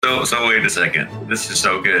So wait a second. This is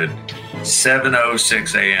so good.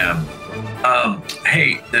 7:06 a.m.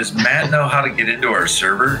 Hey, does Matt know how to get into our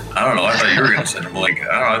server? I don't know. I thought you were going to send him a link. I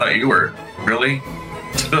don't know. I thought you were. Really?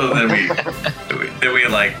 So then we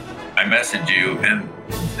like, I messaged you, and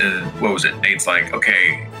what was it? Nate's like,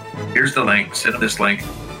 okay, here's the link. Send him this link.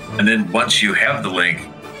 And then once you have the link,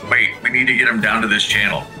 wait, we need to get him down to this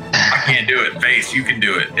channel. I can't do it. Face, you can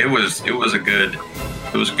do it. It was a good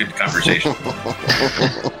conversation.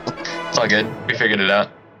 It's all good. We figured it out.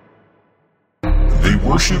 They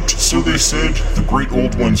worshipped, so they said, the great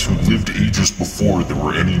old ones who lived ages before there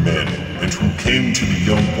were any men, and who came to the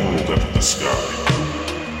young world out of the sky.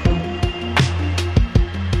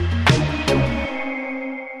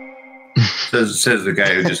 Says the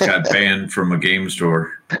guy who just got banned from a game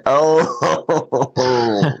store. Oh.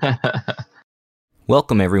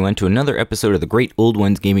 Welcome everyone to another episode of the Great Old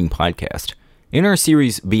Ones Gaming Podcast. In our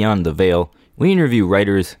series Beyond the Veil, we interview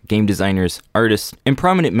writers, game designers, artists, and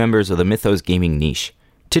prominent members of the Mythos gaming niche.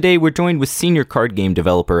 Today we're joined with senior card game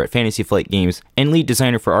developer at Fantasy Flight Games and lead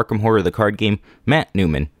designer for Arkham Horror the card game, Matt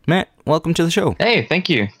Newman. Matt, welcome to the show. Hey, thank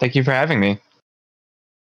you. Thank you for having me.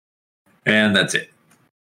 And that's it.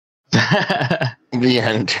 The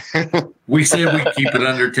end. We said we'd keep it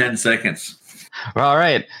under 10 seconds. All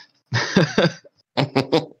right.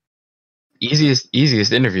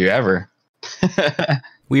 Easiest interview ever.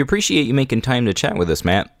 We appreciate you making time to chat with us,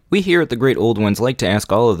 Matt. We here at the Great Old Ones like to ask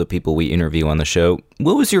all of the people we interview on the show,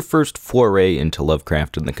 what was your first foray into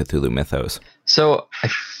Lovecraft and the Cthulhu mythos? So I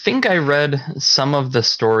think I read some of the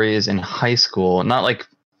stories in high school, not like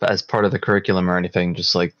as part of the curriculum or anything,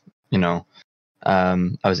 just like, you know,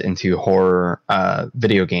 I was into horror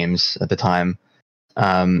video games at the time.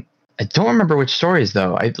 I don't remember which stories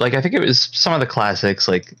though. I think it was some of the classics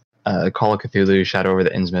like Call of Cthulhu, Shadow over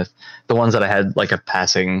the Innsmouth, the ones that I had like a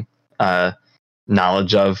passing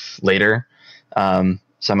knowledge of later. So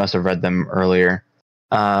I must have read them earlier.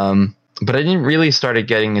 But I didn't really started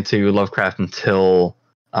getting into Lovecraft until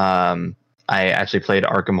I actually played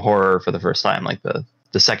Arkham Horror for the first time, like the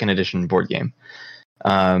second edition board game.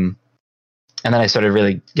 And then I started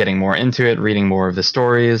really getting more into it, reading more of the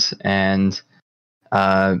stories, and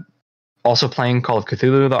also playing Call of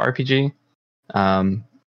Cthulhu, the RPG,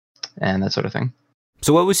 and that sort of thing.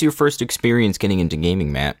 So what was your first experience getting into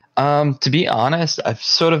gaming, Matt? To be honest, I've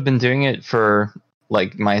sort of been doing it for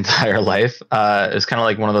like my entire life. It's kind of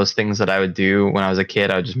like one of those things that I would do when I was a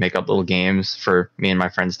kid. I would just make up little games for me and my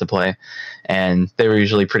friends to play, and they were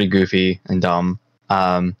usually pretty goofy and dumb.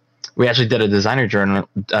 We actually did a designer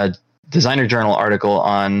journal article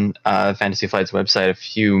on Fantasy Flight's website a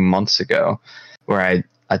few months ago, where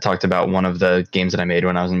I talked about one of the games that I made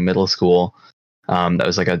when I was in middle school. That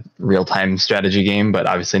was like a real-time strategy game, but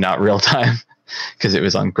obviously not real-time because it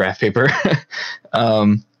was on graph paper.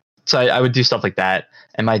 So I would do stuff like that.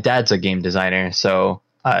 And my dad's a game designer, so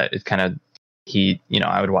it kind of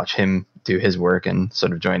I would watch him do his work and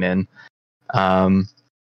sort of join in. And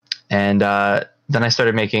then I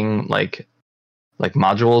started making like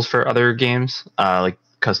modules for other games, like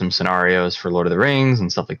custom scenarios for Lord of the Rings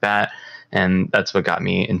and stuff like that. And that's what got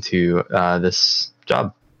me into this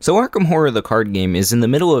job. So Arkham Horror the card game is in the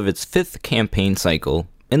middle of its 5th campaign cycle,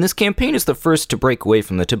 and this campaign is the first to break away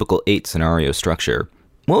from the typical 8 scenario structure.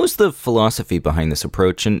 What was the philosophy behind this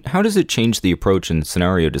approach, and how does it change the approach in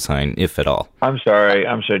scenario design, if at all? I'm sorry.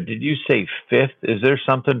 Did you say 5th? Is there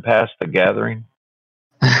something past the gathering?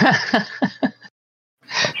 Oh,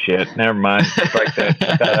 shit, never mind. Strike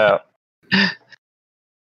that out.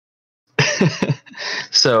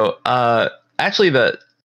 So, actually,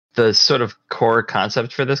 the sort of core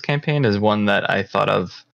concept for this campaign is one that I thought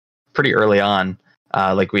of pretty early on.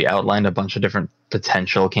 Like we outlined a bunch of different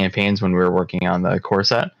potential campaigns when we were working on the core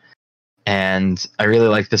set, and I really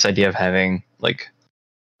like this idea of having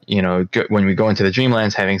when we go into the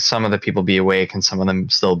Dreamlands, having some of the people be awake and some of them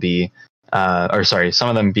still be, some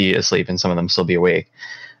of them be asleep and some of them still be awake.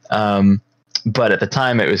 But at the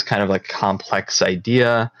time, it was kind of like a complex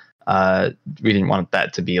idea. We didn't want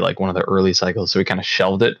that to be like one of the early cycles, so we kind of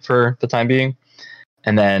shelved it for the time being.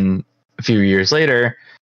 And then a few years later,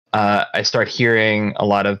 I start hearing a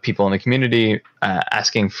lot of people in the community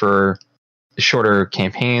asking for shorter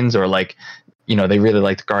campaigns, or they really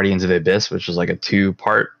liked Guardians of the Abyss, which was like a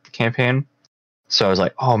 2-part campaign. So I was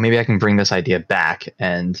like, oh, maybe I can bring this idea back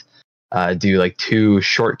and do like 2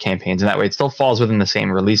 short campaigns, and that way it still falls within the same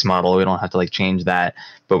release model. We don't have to like change that,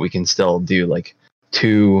 but we can still do like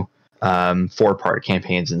 2 4-part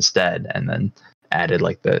campaigns instead, and then added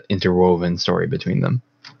like the interwoven story between them,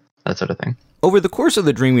 that sort of thing. Over the course of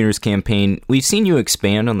the Dream Eaters campaign, we've seen you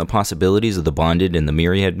expand on the possibilities of the bonded and the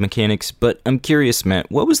myriad mechanics, but I'm curious,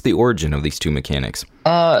 Matt, what was the origin of these two mechanics?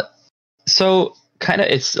 So kind of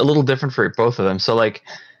it's a little different for both of them. So like,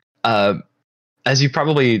 as you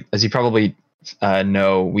probably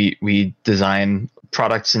know, we design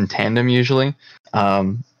products in tandem usually.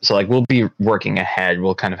 So like we'll be working ahead.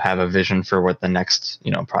 We'll kind of have a vision for what the next,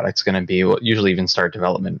 product's going to be. We'll usually even start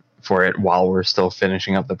development for it while we're still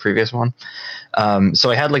finishing up the previous one.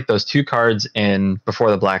 So I had like those two cards in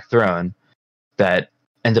Before the Black Throne that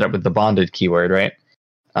ended up with the bonded keyword, right?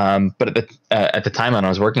 But at the time when I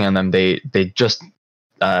was working on them, they just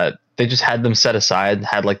had them set aside.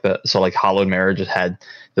 Had like Hallowed Mirror just had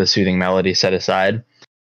the Soothing Melody set aside,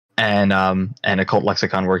 and Occult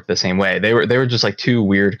Lexicon worked the same way. They were just like two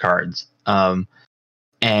weird cards,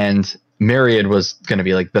 and Myriad was going to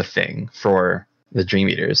be like the thing for the Dream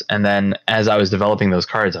Eaters. And then as I was developing those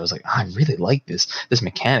cards, I was like, I really like this. This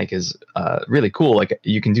mechanic is really cool. Like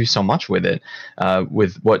you can do so much with it,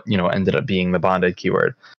 with what ended up being the bonded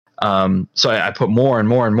keyword. So I put more and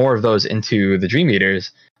more and more of those into the Dream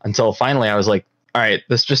Eaters until finally I was like, all right,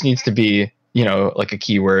 this just needs to be like a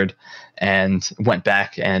keyword, and went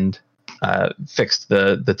back and fixed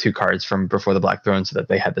the two cards from Before the Black Throne so that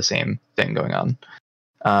they had the same thing going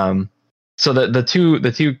on. So the two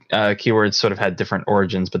keywords sort of had different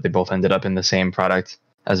origins, but they both ended up in the same product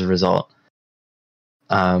as a result.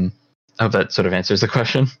 I hope that sort of answers the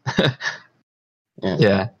question.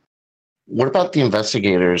 Yeah. What about the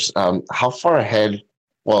investigators? How far ahead?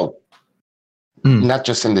 Well, not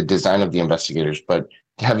just in the design of the investigators, but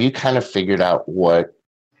have you kind of figured out what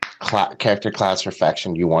character class or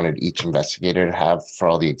faction you wanted each investigator to have for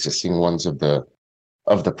all the existing ones of the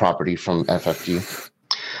property from FFG?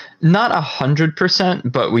 Not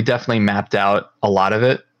 100%, but we definitely mapped out a lot of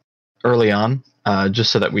it early on,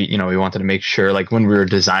 just so that we wanted to make sure, like when we were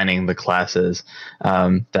designing the classes,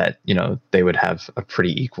 that they would have a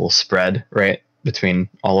pretty equal spread, right, between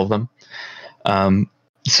all of them.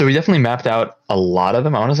 So we definitely mapped out a lot of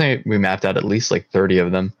them. I want to say we mapped out at least like 30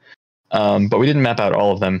 of them, but we didn't map out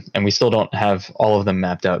all of them, and we still don't have all of them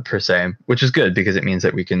mapped out per se, which is good because it means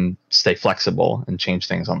that we can stay flexible and change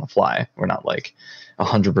things on the fly. We're not like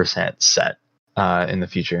 100% set in the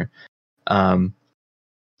future.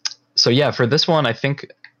 So yeah, for this one, I think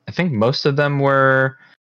most of them were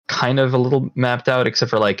kind of a little mapped out,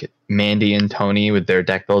 except for like Mandy and Tony with their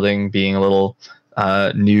deck building being a little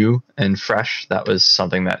new and fresh. That was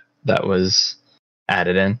something that was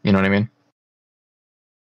added in. You know what I mean?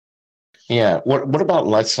 Yeah. What about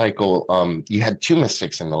life cycle? You had two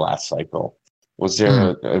mystics in the last cycle. Was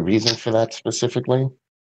there a reason for that specifically?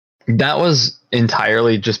 That was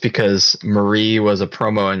entirely just because Marie was a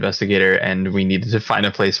promo investigator and we needed to find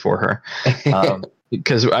a place for her.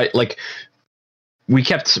 Because we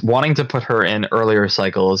kept wanting to put her in earlier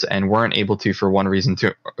cycles and weren't able to for one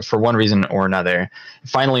reason or another.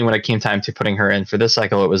 Finally, when it came time to putting her in for this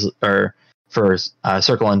cycle, for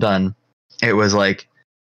Circle Undone, it was like,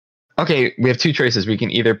 okay, we have two choices. We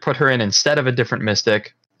can either put her in instead of a different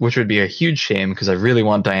mystic, which would be a huge shame because I really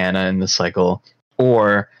want Diana in this cycle,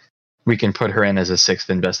 or we can put her in as a sixth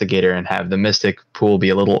investigator and have the mystic pool be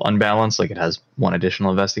a little unbalanced, like it has one additional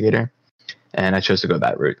investigator. And I chose to go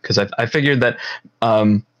that route because I figured that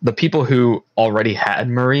the people who already had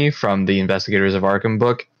Marie from the Investigators of Arkham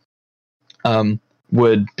book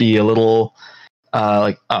would be a little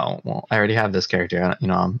like, oh, well, I already have this character.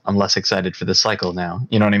 I'm less excited for this cycle now.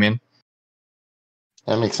 You know what I mean?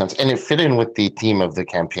 That makes sense. And it fit in with the theme of the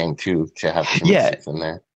campaign too, to have two mystics in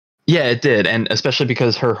there. Yeah, it did, and especially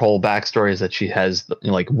because her whole backstory is that she has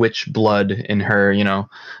like witch blood in her,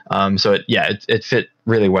 so it fit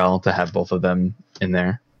really well to have both of them in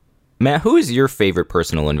there. Matt, who is your favorite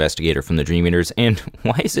personal investigator from the Dream Eaters, and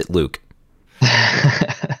why is it Luke?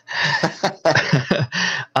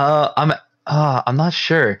 I'm not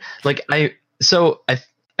sure. Like I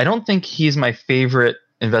don't think he's my favorite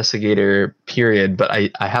investigator, period. But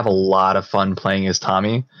I have a lot of fun playing as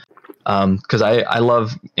Tommy. Because I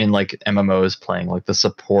love in like MMOs playing like the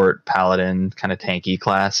support paladin kind of tanky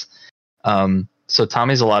class. So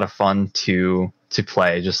Tommy's a lot of fun to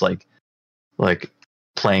play, just like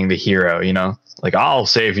playing the hero, like I'll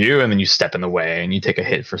save you, and then you step in the way and you take a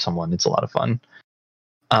hit for someone. It's a lot of fun.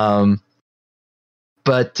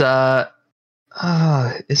 But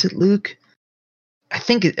is it Luke? I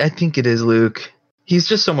think it is Luke. He's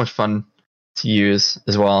just so much fun to use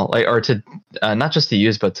as well, like, or to not just to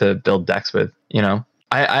use but to build decks with.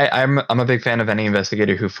 I'm a big fan of any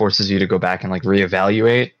investigator who forces you to go back and like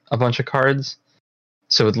reevaluate a bunch of cards.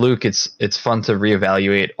 So with Luke, it's fun to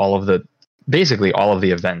reevaluate all of the basically all of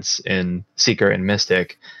the events in Seeker and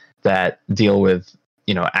Mystic that deal with,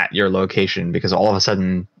 at your location, because all of a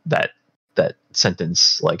sudden that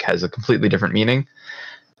sentence like has a completely different meaning.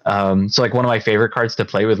 So like one of my favorite cards to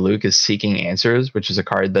play with Luke is Seeking Answers, which is a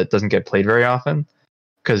card that doesn't get played very often,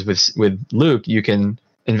 because with Luke you can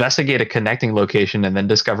investigate a connecting location and then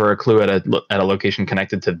discover a clue at a location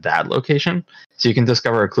connected to that location. So you can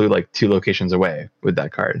discover a clue like 2 locations away with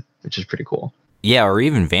that card, which is pretty cool. Yeah, or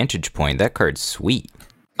even Vantage Point. That card's sweet.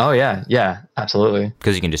 Oh, yeah, absolutely.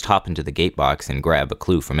 Because you can just hop into the gate box and grab a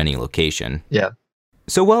clue from any location. Yeah.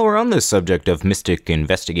 So while we're on the subject of Mystic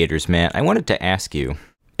Investigators, Matt, I wanted to ask you,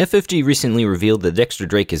 FFG recently revealed that Dexter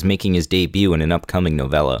Drake is making his debut in an upcoming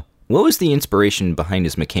novella. What was the inspiration behind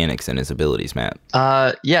his mechanics and his abilities, Matt?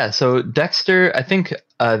 So Dexter, I think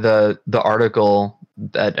the article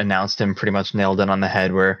that announced him pretty much nailed it on the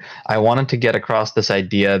head, where I wanted to get across this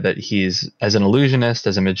idea that he's, as an illusionist,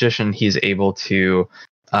 as a magician, he's able to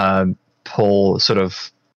pull sort of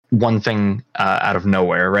one thing out of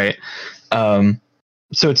nowhere, right?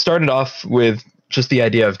 So it started off with just the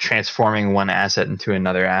idea of transforming one asset into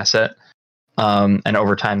another asset. And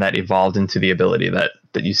over time that evolved into the ability that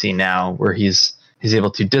you see now, where he's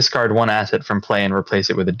able to discard one asset from play and replace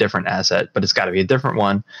it with a different asset, but it's got to be a different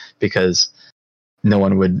one, because no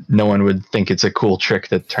one would think it's a cool trick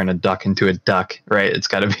to turn a duck into a duck, right? It's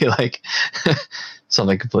got to be like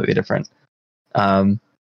something completely different.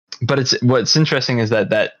 But what's interesting is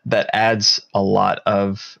that adds a lot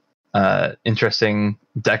of interesting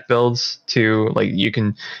deck builds to, like, you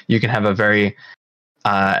can have a very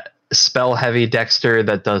spell heavy Dexter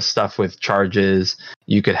that does stuff with charges.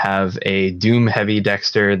 You could have a Doom heavy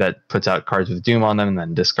Dexter that puts out cards with Doom on them and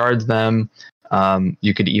then discards them.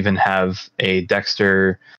 You could even have a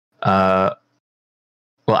Dexter.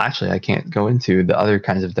 Well, actually, I can't go into the other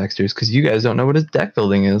kinds of Dexters because you guys don't know what his deck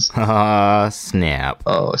building is. Snap.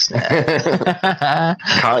 Oh, snap.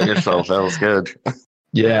 Caught yourself. That was good.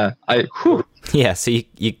 Yeah. Yeah, so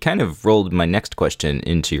you kind of rolled my next question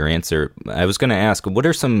into your answer. I was going to ask, what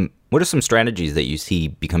are some strategies that you see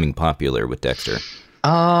becoming popular with Dexter?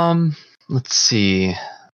 Let's see.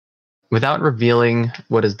 Without revealing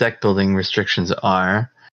what his deck building restrictions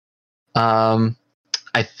are,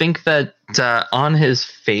 I think that on his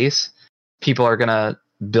face, people are gonna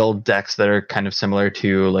build decks that are kind of similar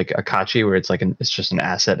to like Akachi, where it's like it's just an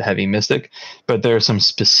asset heavy Mystic. But there are some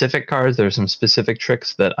specific cards, there are some specific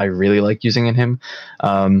tricks that I really like using in him.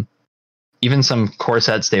 Even some core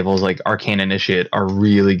set staples like Arcane Initiate are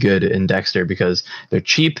really good in Dexter because they're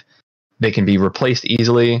cheap, they can be replaced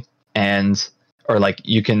easily, or like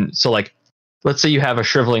you can, so like let's say you have a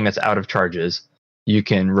Shriveling that's out of charges, you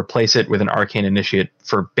can replace it with an Arcane Initiate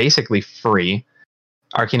for basically free.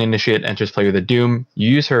 Arcane Initiate enters play with a Doom, you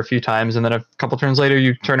use her a few times, and then a couple turns later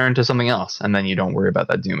you turn her into something else, and then you don't worry about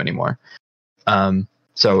that Doom anymore.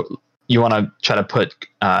 So you want to try to put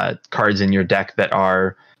cards in your deck that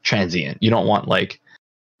are transient. You don't want like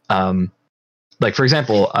for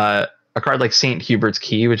example, a card like St. Hubert's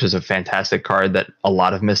Key, which is a fantastic card that a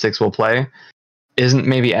lot of Mystics will play, isn't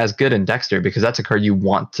maybe as good in Dexter because that's a card you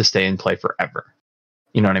want to stay in play forever.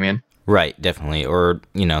 You know what I mean? Right, definitely. Or,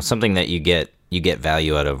 something that you get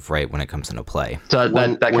value out of right when it comes into play. So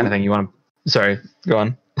that kind of thing you want to... Sorry, go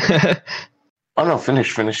on. Oh, no,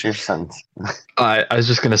 finish your sentence. I was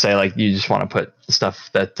just going to say, like, you just want to put stuff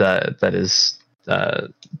that is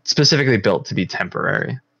specifically built to be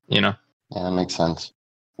temporary, Yeah, that makes sense.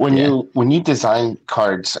 When you design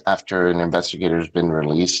cards after an investigator's been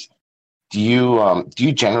released, do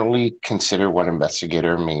you generally consider what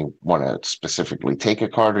investigator may want to specifically take a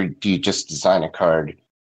card, or do you just design a card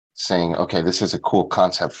saying, okay, this is a cool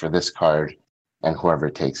concept for this card, and whoever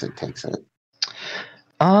takes it, takes it?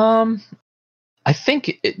 I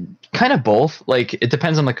think kind of both. Like, it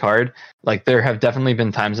depends on the card. Like, there have definitely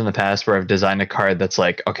been times in the past where I've designed a card that's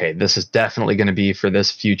like, okay, this is definitely going to be for this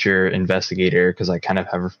future investigator, because I kind of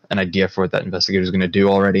have an idea for what that investigator is going to do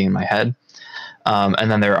already in my head. And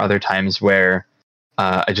then there are other times where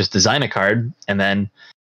I just design a card, and then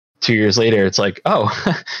 2 years later, it's like, oh,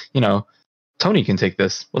 Tony can take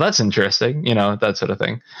this. Well, that's interesting, that sort of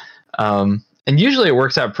thing. And usually it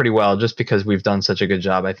works out pretty well, just because we've done such a good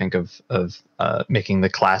job, I think, of making the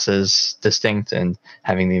classes distinct and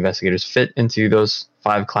having the investigators fit into those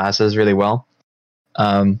 5 classes really well.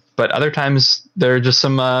 But other times there are just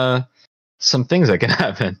some things that can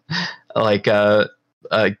happen, like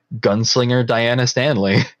Gunslinger Diana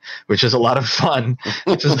Stanley, which is a lot of fun,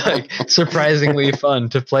 which is like surprisingly fun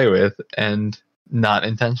to play with and not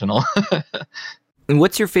intentional. And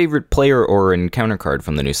what's your favorite player or encounter card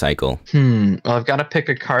from the new cycle? Well, I've got to pick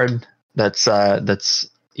a card that's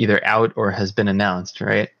either out or has been announced,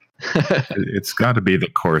 right? It's got to be the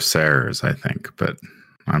Corsairs, I think, but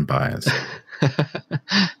I'm biased.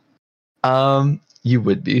 You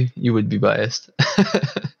would be biased.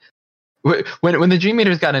 When the Dream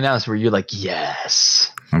Eaters got announced, were you like,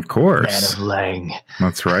 yes, of course, Man of Lang?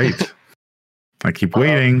 That's right. I keep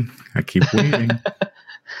waiting. I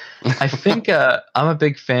think I'm a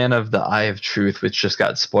big fan of the Eye of Truth, which just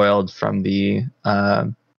got spoiled from the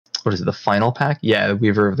what is it, the final pack? Yeah, the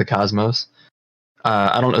Weaver of the Cosmos.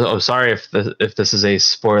 I don't know. Oh, sorry if this is a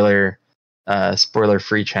spoiler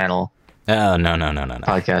free channel. Oh, no.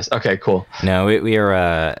 Podcast. Okay, cool. No, we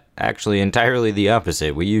are actually entirely the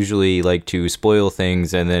opposite. We usually like to spoil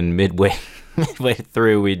things, and then midway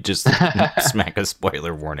through, we just smack a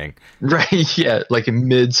spoiler warning. Right, yeah, like a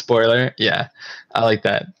mid-spoiler. Yeah, I like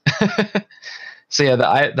that. So yeah,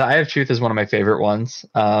 the Eye of Truth is one of my favorite ones.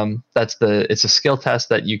 It's a skill test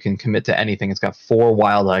that you can commit to anything. It's got 4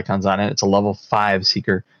 wild icons on it. It's a level 5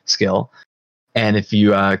 Seeker skill. And if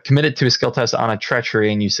you commit it to a skill test on a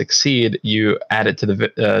treachery and you succeed, you add it to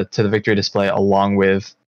the victory display along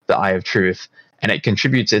with the Eye of Truth, and it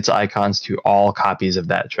contributes its icons to all copies of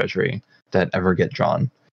that treachery that ever get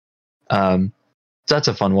drawn. So that's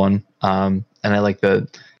a fun one. And I like the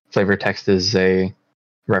flavor text is a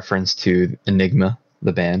reference to Enigma,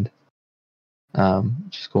 the band,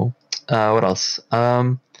 which is cool. What else?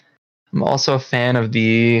 I'm also a fan of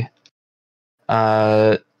the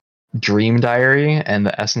Dream Diary and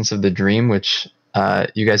the Essence of the Dream, which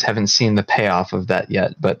you guys haven't seen the payoff of that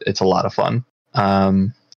yet, but it's a lot of fun.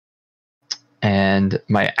 And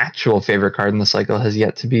my actual favorite card in the cycle has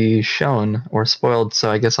yet to be shown or spoiled,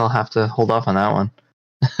 so I guess I'll have to hold off on that one.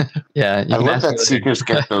 Yeah, I love that Seekers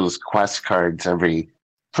get those quest cards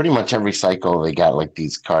pretty much every cycle. They got like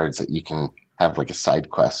these cards that you can have like a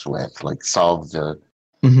side quest with, like solve the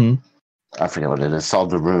I forget what it is, solve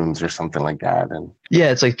the runes or something like that. And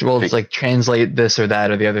yeah, it's like translate this or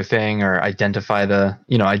that or the other thing, or identify the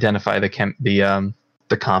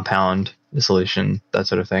compound, the solution, that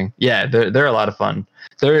sort of thing. Yeah, they're a lot of fun.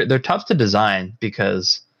 They're tough to design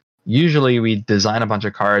because usually we design a bunch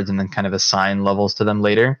of cards and then kind of assign levels to them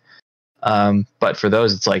later. But for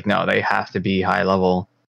those, it's like, no, they have to be high level.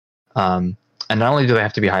 And not only do they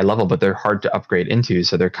have to be high level, but they're hard to upgrade into.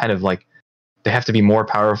 So they're kind of like, they have to be more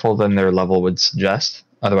powerful than their level would suggest.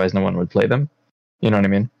 Otherwise, no one would play them. You know what I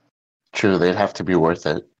mean? True, they'd have to be worth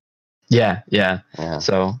it. Yeah.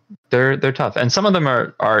 So they're tough, and some of them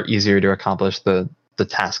are easier to accomplish the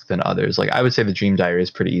task than others. Like I would say the Dream Diary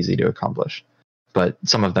is pretty easy to accomplish, but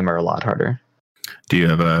some of them are a lot harder. Do you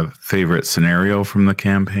have a favorite scenario from the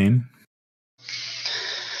campaign?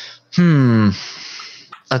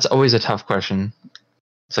 That's always a tough question.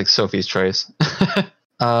 It's like Sophie's choice.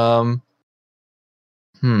 I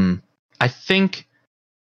think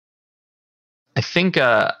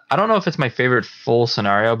I don't know if it's my favorite full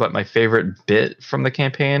scenario, but my favorite bit from the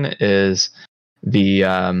campaign is the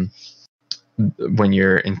when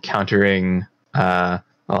you're encountering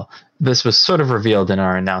this was sort of revealed in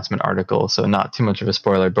our announcement article, so not too much of a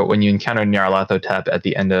spoiler, but when you encounter Nyarlathotep at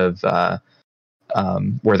the end of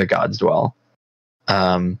Where the Gods Dwell,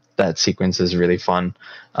 that sequence is really fun,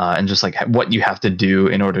 and just like what you have to do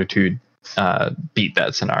in order to beat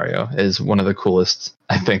that scenario is one of the coolest,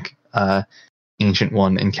 I think, Ancient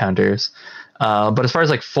One encounters. But as far as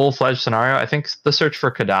like full-fledged scenario, I think the Search for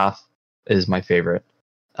Kadath is my favorite.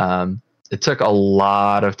 It took a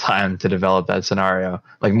lot of time to develop that scenario,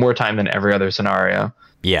 like more time than every other scenario.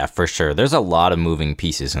 Yeah, for sure. There's a lot of moving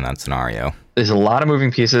pieces in that scenario. There's a lot of moving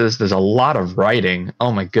pieces. There's a lot of writing.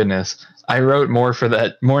 Oh my goodness. I wrote more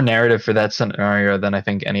narrative for that scenario than I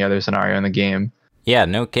think any other scenario in the game. Yeah,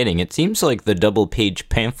 no kidding. It seems like the double-page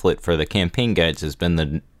pamphlet for the campaign guides has been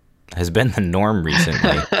the norm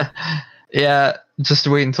recently. Yeah, just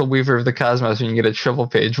wait until Weaver of the Cosmos when you get a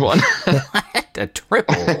triple-page one. What? A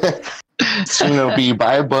triple? So you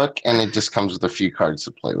buy a book and it just comes with a few cards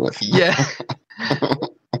to play with. Yeah.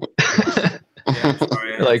 Yeah,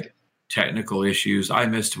 sorry, like technical issues. I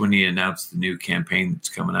missed when he announced the new campaign that's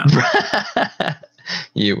coming out.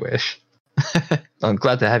 You wish. I'm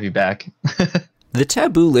glad to have you back. The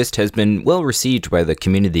Taboo list has been well received by the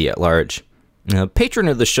community at large. Patron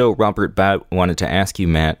of the show, Robert Bat, wanted to ask you,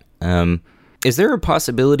 Matt, is there a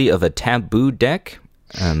possibility of a Taboo deck?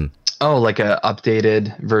 Like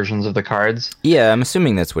updated versions of the cards? Yeah, I'm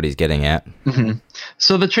assuming that's what he's getting at. Mm-hmm.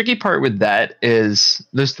 So the tricky part with that is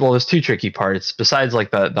there's two tricky parts besides like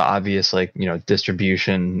the obvious, like, you know,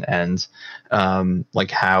 distribution and like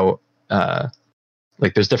how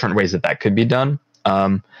like there's different ways that could be done.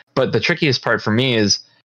 But the trickiest part for me is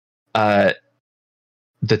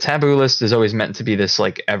the taboo list is always meant to be this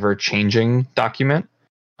like ever changing document.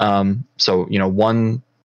 So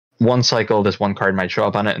one cycle, this one card might show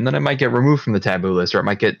up on it, and then it might get removed from the taboo list, or it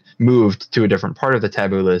might get moved to a different part of the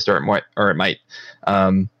taboo list, or it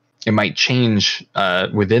might change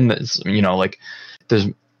within this. Like there's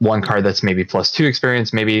one card that's maybe +2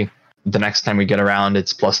 experience. Maybe the next time we get around,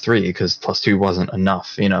 it's +3 because +2 wasn't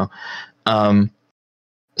enough.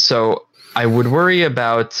 So I would worry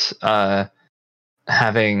about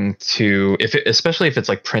having to, especially if it's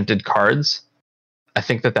like printed cards. I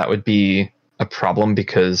think that would be a problem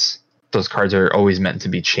because those cards are always meant to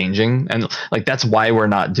be changing, and like that's why we're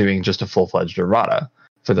not doing just a full-fledged errata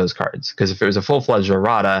for those cards. Because if it was a full-fledged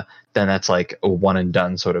errata, then that's like a one and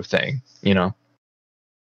done sort of thing,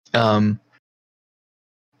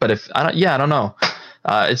 But if I don't know,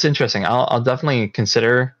 it's interesting. I'll definitely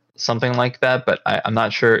consider something like that, but I'm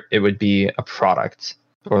not sure it would be a product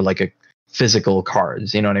or like a physical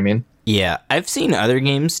cards. You know what I mean? Yeah, I've seen other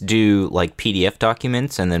games do like PDF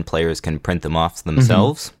documents and then players can print them off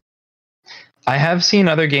themselves. Mm-hmm. I have seen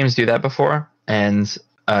other games do that before, and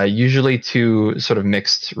usually to sort of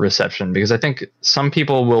mixed reception, because I think some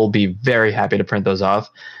people will be very happy to print those off,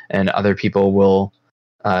 and other people will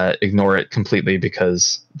ignore it completely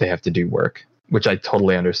because they have to do work, which I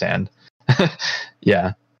totally understand.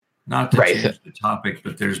 Yeah. Not to change the topic,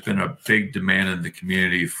 but there's been a big demand in the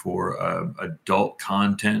community for adult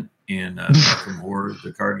content in Arkham Horror,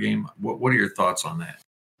 the card game. What are your thoughts on that?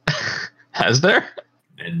 Has there?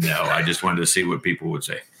 And no, I just wanted to see what people would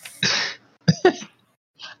say.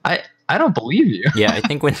 I don't believe you. Yeah, I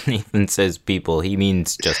think when Nathan says people, he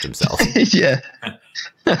means just himself. Yeah.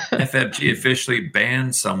 FFG officially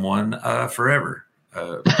banned someone forever.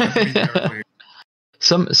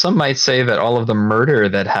 Some might say that all of the murder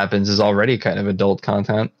that happens is already kind of adult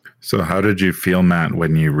content. So how did you feel, Matt,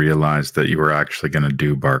 when you realized that you were actually going to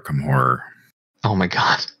do Barkham Horror? Oh my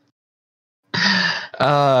god.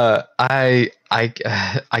 I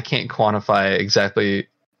can't quantify exactly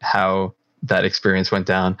how that experience went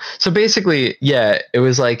down. So basically, yeah, it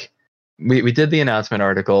was like we did the announcement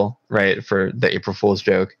article, right, for the April Fool's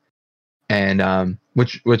joke, and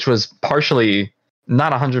which was partially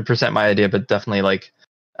not 100% my idea, but definitely like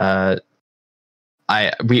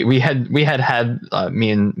we had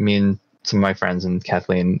me and some of my friends, and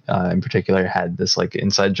Kathleen in particular, had this like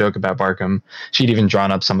inside joke about Barkham. She'd even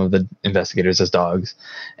drawn up some of the investigators as dogs,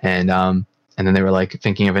 and then they were like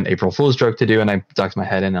thinking of an April Fool's joke to do, and I ducked my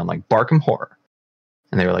head in and I'm like, Barkham Horror,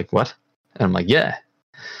 and they were like, what? And I'm like, yeah.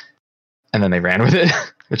 And then they ran with it,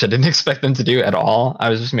 which I didn't expect them to do at all. I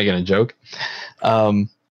was just making a joke. And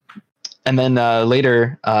then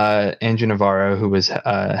later, Andrew Navarro, who was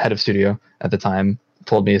head of studio at the time,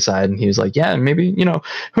 pulled me aside and he was like, yeah, maybe,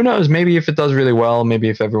 who knows, maybe if it does really well, maybe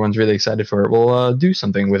if everyone's really excited for it, we'll do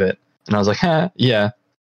something with it. And I was like, yeah.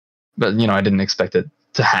 But, I didn't expect it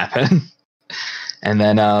to happen. And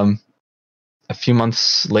then a few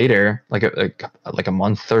months later, like a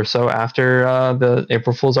month or so after the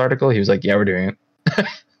April Fool's article, he was like, yeah, we're doing it.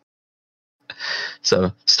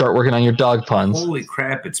 So start working on your dog puns. Holy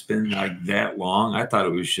crap, it's been like that long. I thought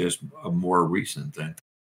it was just a more recent thing.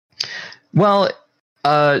 Well,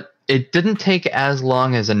 it didn't take as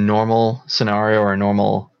long as a normal scenario or a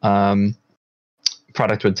normal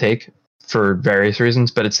product would take for various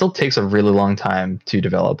reasons, but it still takes a really long time to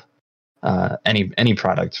develop any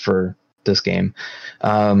product for this game.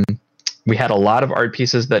 We had a lot of art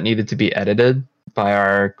pieces that needed to be edited by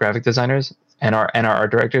our graphic designers and our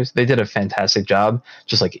art directors. They did a fantastic job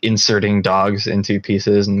just like inserting dogs into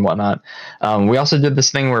pieces and whatnot. We also did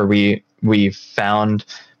this thing where we found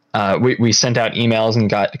we sent out emails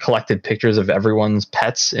and collected pictures of everyone's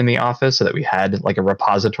pets in the office so that we had like a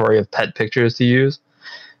repository of pet pictures to use.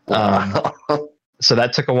 So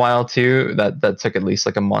that took a while too. That took at least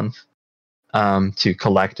like a month to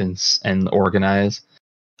collect and organize.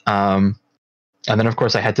 And then of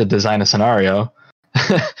course I had to design a scenario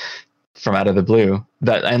from out of the blue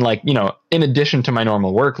in addition to my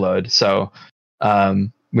normal workload. So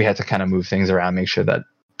we had to kind of move things around, make sure that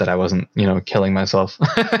I wasn't, killing myself.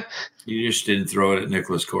 You just didn't throw it at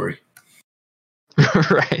Nicholas Corey.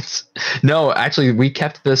 Right. No, actually, we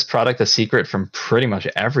kept this product a secret from pretty much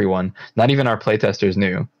everyone. Not even our playtesters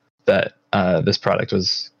knew that this product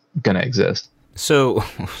was going to exist. So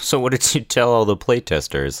what did you tell all the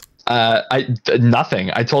playtesters?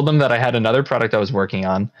 Nothing. I told them that I had another product I was working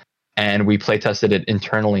on, and we playtested it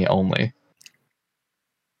internally only.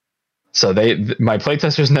 So my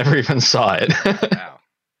playtesters never even saw it. Wow.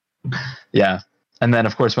 Yeah. And then,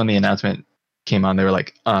 of course, when the announcement came on, they were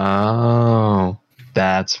like, oh,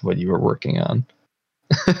 that's what you were working on.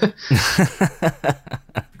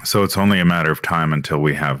 So it's only a matter of time until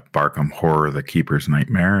we have Barkham Horror, the Keeper's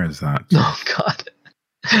Nightmare. Is that? Oh God.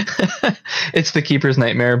 It's the Keeper's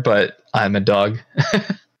Nightmare, but I'm a dog.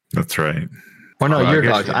 That's right. Or no, Well, you're a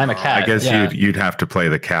dog. I'm a cat. I guess yeah. you'd have to play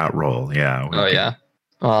the cat role. Yeah. Oh yeah.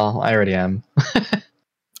 Well, I already am.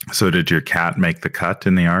 So did your cat make the cut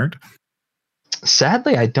in the art?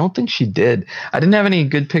 Sadly, I don't think she did. I didn't have any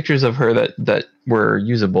good pictures of her that were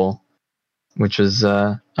usable, which is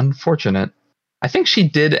unfortunate. I think she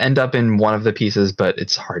did end up in one of the pieces, but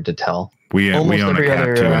it's hard to tell. We own a cat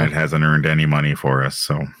other, too, and it hasn't earned any money for us.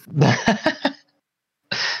 So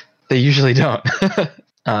they usually don't.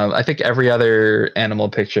 I think every other animal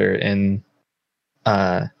picture in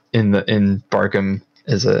Barkham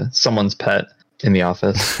is someone's pet in the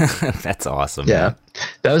office. That's awesome. Yeah,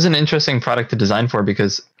 that was an interesting product to design for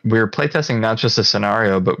because we were playtesting not just a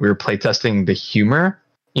scenario, but we were playtesting the humor.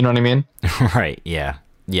 You know what I mean? Right. Yeah.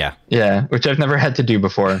 Yeah, which I've never had to do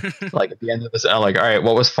before. Like at the end of this, I'm like, all right,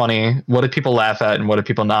 what was funny? What did people laugh at, and what did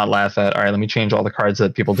people not laugh at? All right, let me change all the cards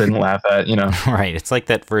that people didn't laugh at. You know? Right. It's like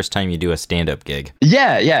that first time you do a stand-up gig.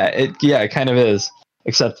 Yeah, it kind of is.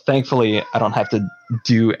 Except thankfully, I don't have to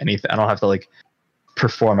do anything. I don't have to like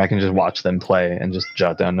perform. I can just watch them play and just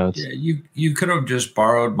jot down notes. Yeah, you could have just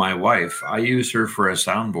borrowed my wife. I use her for a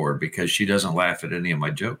soundboard because she doesn't laugh at any of my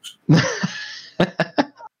jokes.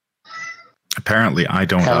 Apparently, I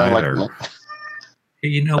don't either. Hey,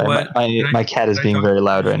 you know what? My cat is being very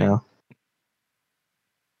loud right now.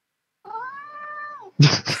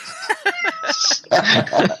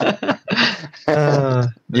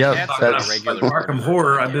 Yep. That's regular Arkham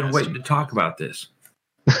Horror. I've been waiting to talk about this.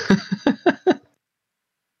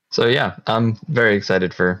 So yeah, I'm very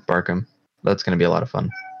excited for Barkham. That's going to be a lot of fun.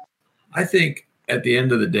 I think at the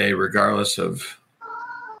end of the day, regardless of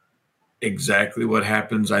exactly what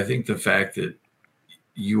happens, I think the fact that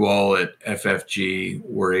you all at FFG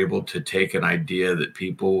were able to take an idea that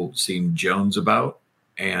people seem Jones about,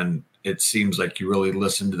 and it seems like you really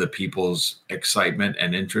listened to the people's excitement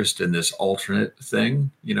and interest in this alternate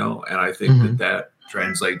thing, you know, and I think that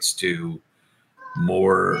translates to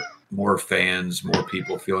more fans, more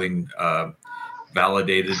people feeling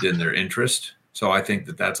validated in their interest. So I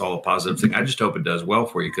think that's all a positive thing. I just hope it does well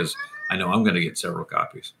for you because I know I'm going to get several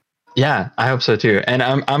copies. Yeah, I hope so too. And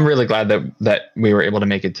I'm really glad that we were able to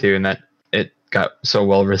make it too, and that it got so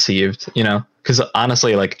well received, you know, because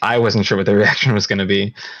honestly, like I wasn't sure what the reaction was going to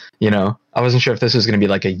be, you know, I wasn't sure if this was going to be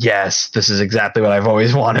like a, yes, this is exactly what I've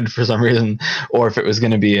always wanted for some reason, or if it was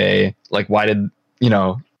going to be a, like, why did, you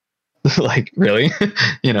know, like really,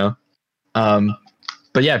 you know,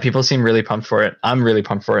 but yeah, people seem really pumped for it. I'm really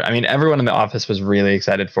pumped for it. I mean, everyone in the office was really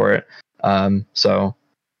excited for it. So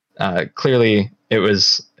clearly it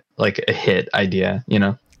was like a hit idea, you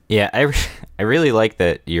know? Yeah, I really like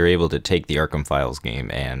that you're able to take the Arkham Files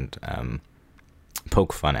game and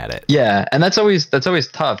poke fun at it. Yeah, and that's always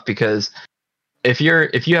tough because if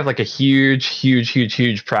you have like a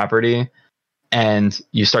huge property and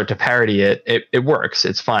you start to parody it works.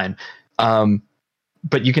 It's fine.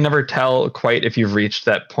 But you can never tell quite if you've reached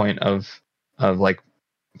that point of like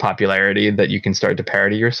popularity that you can start to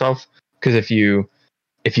parody yourself. Because if you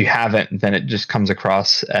haven't, then it just comes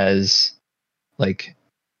across as like,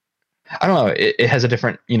 I don't know, it has a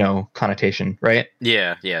different, you know, connotation, right?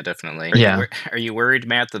 Yeah, definitely. Are you worried,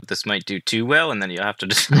 Matt, that this might do too well and then you'll have to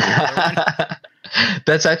just...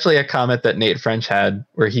 That's actually a comment that Nate French had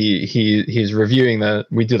where he's reviewing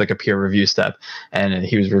we do like a peer review step, and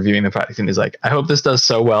he was reviewing the product and he's like, I hope this does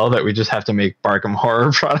so well that we just have to make Barkham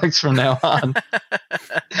Horror products from now on.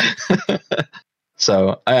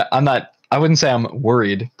 So I wouldn't say I'm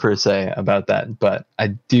worried per se about that, but I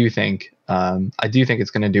do think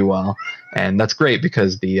it's going to do well, and that's great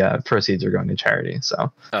because the proceeds are going to charity.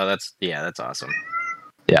 So that's awesome.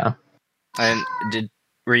 Yeah. And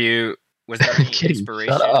was there any Kitty,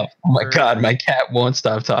 inspiration? shut up. Oh my God, my cat won't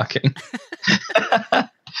stop talking.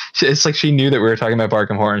 It's like she knew that we were talking about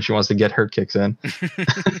Barkham Horror and she wants to get her kicks in.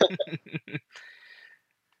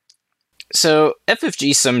 So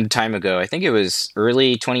FFG some time ago, I think it was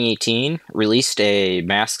early 2018, released a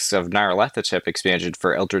Masks of Nyarlathotep expansion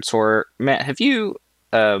for Eldritch Horror. Matt, have you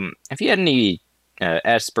had any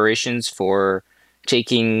aspirations for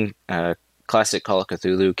taking classic Call of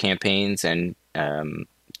Cthulhu campaigns and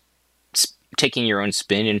taking your own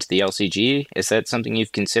spin into the LCG? Is that something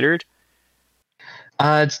you've considered?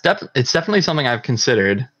 It's definitely something I've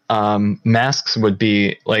considered. Masks would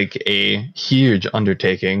be like a huge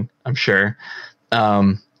undertaking, I'm sure.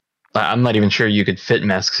 I'm not even sure you could fit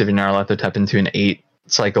Masks of Nyarlathotep into an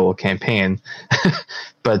 8-cycle campaign,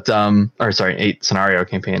 but 8 scenario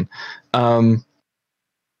campaign.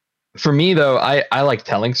 For me though, I like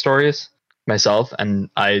telling stories myself, and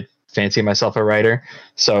I fancy myself a writer.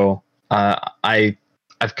 So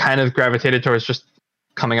I've kind of gravitated towards just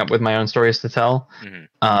coming up with my own stories to tell.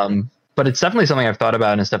 But it's definitely something I've thought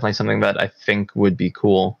about, and it's definitely something that I think would be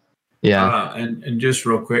cool. Yeah. And just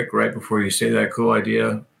real quick, right before you say that cool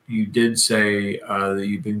idea, you did say that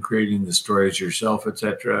you've been creating the stories yourself,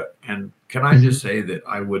 etc. And can I just say that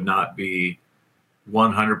I would not be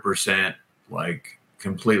 100% like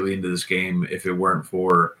completely into this game if it weren't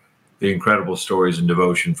for the incredible stories and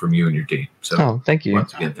devotion from you and your team. So, thank you.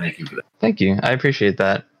 Once again, thank you for that. Thank you. I appreciate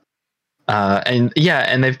that. And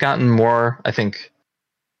they've gotten more, I think,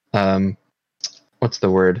 what's the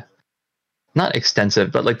word? Not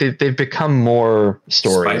extensive, but like they've become more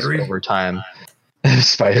stories Spidery? over time.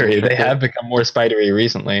 Spidery. They have become more spidery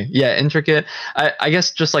recently. Yeah, intricate. I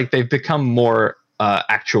guess just like they've become more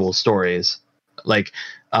actual stories. Like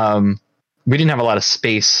we didn't have a lot of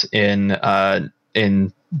space in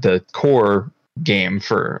the core game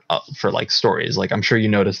for like stories. Like I'm sure you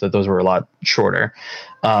noticed that those were a lot shorter.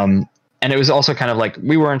 And it was also kind of like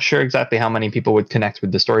we weren't sure exactly how many people would connect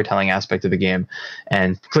with the storytelling aspect of the game,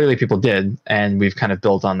 and clearly people did. And we've kind of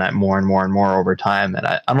built on that more and more and more over time. And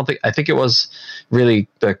I think it was really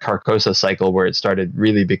the Carcosa cycle where it started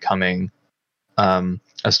really becoming a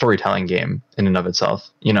storytelling game in and of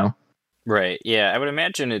itself. You know? Right. Yeah, I would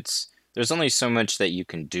imagine there's only so much that you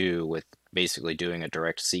can do with basically doing a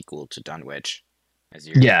direct sequel to Dunwich, as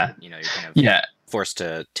you're kind of forced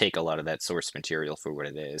to take a lot of that source material for what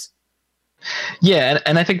it is. Yeah,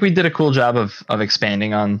 and I think we did a cool job of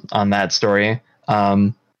expanding on that story.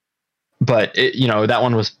 But that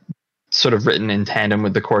one was sort of written in tandem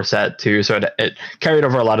with the core set too, so it carried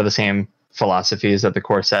over a lot of the same philosophies that the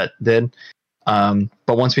core set did. But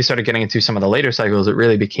once we started getting into some of the later cycles, it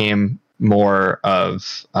really became more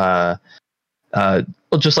of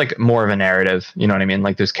just like more of a narrative. You know what I mean?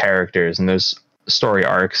 Like there's characters and there's story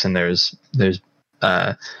arcs and there's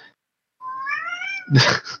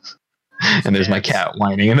and there's my cat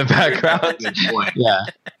whining in the background. Yeah,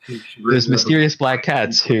 there's mysterious black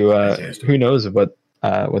cats who knows what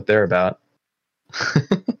they're about.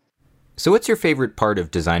 So what's your favorite part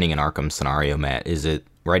of designing an Arkham scenario, Matt? Is it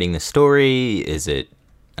writing the story? Is it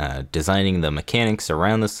designing the mechanics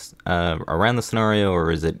around the scenario,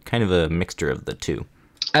 or is it kind of a mixture of the two?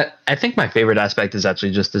 I think my favorite aspect is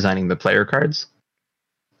actually just designing the player cards,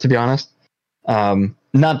 to be honest.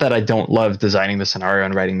 Not that I don't love designing the scenario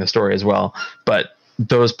and writing the story as well, but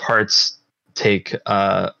those parts take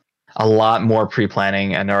a lot more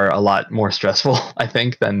pre-planning and are a lot more stressful, I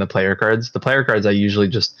think, than the player cards. The player cards I usually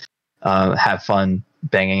just have fun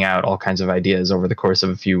banging out all kinds of ideas over the course of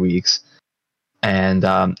a few weeks, and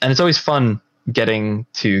it's always fun getting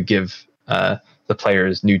to give the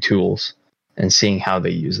players new tools and seeing how they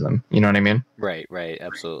use them. You know what I mean? Right,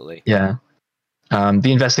 absolutely. Yeah.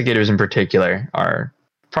 The investigators in particular are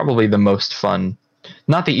probably the most fun,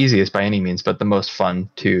 not the easiest by any means, but the most fun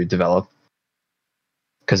to develop,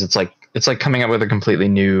 because it's like coming up with a completely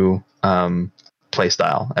new play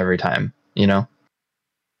style every time, you know?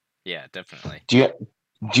 Yeah, definitely. Do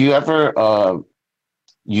you ever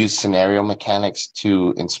use scenario mechanics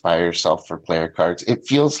to inspire yourself for player cards? It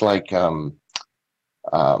feels like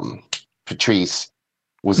Patrice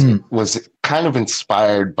was kind of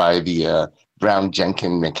inspired by the Brown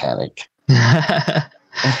Jenkins mechanic. Not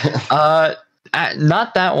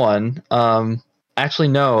that one. Actually,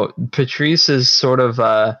 no. Patrice is sort of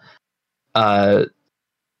a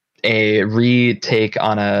retake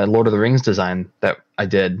on a Lord of the Rings design that I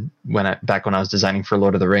did back when I was designing for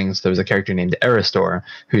Lord of the Rings. There was a character named Eristor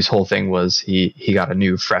whose whole thing was he got a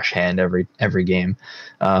new fresh hand every game.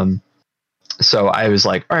 So I was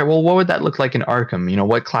like, all right, well, what would that look like in Arkham? You know,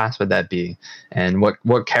 what class would that be? And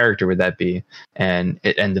what character would that be? And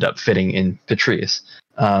it ended up fitting in Patrice.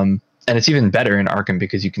 And it's even better in Arkham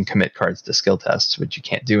because you can commit cards to skill tests, which you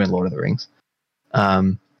can't do in Lord of the Rings.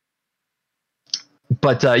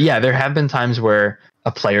 But there have been times where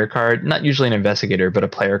a player card, not usually an investigator, but a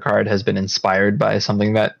player card has been inspired by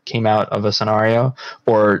something that came out of a scenario,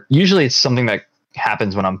 or usually it's something that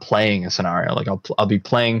happens when I'm playing a scenario. Like I'll be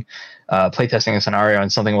playing, playtesting a scenario,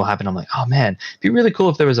 and something will happen. I'm like, oh man, it'd be really cool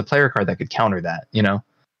if there was a player card that could counter that, you know?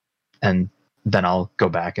 And then I'll go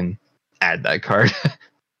back and add that card.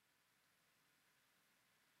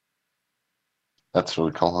 That's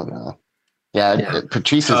really cool.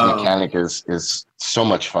 Patrice's mechanic is so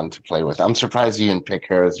much fun to play with. I'm surprised you didn't pick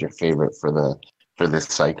her as your favorite for this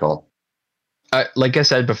cycle. Like I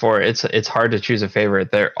said before, it's hard to choose a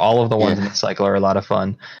favorite. All of the ones in the cycle are a lot of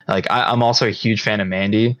fun. Like I'm also a huge fan of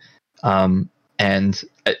Mandy, and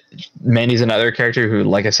Mandy's another character who,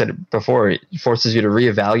 like I said before, forces you to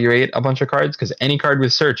reevaluate a bunch of cards, because any card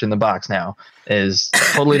with search in the box now is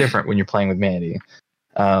totally different when you're playing with Mandy.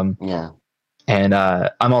 Yeah. And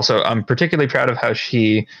I'm particularly proud of how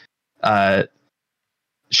she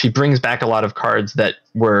brings back a lot of cards that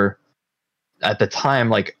were at the time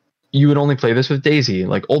like you would only play this with Daisy,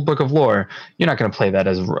 like Old Book of Lore. You're not going to play that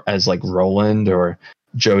as like Roland or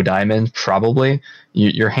Joe Diamond, probably.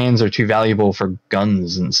 Your hands are too valuable for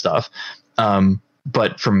guns and stuff.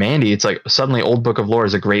 But for Mandy, it's like suddenly Old Book of Lore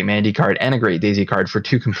is a great Mandy card and a great Daisy card for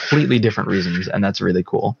two completely different reasons, and that's really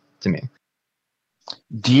cool to me.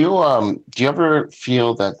 Do you ever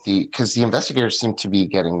feel that because the investigators seem to be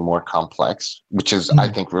getting more complex, which is I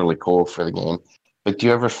think really cool for the game, but do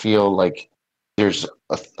you ever feel like there's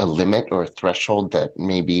a limit or a threshold that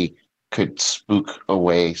maybe could spook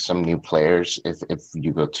away some new players if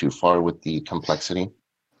you go too far with the complexity?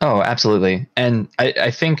 Oh, absolutely. And I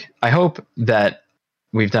hope that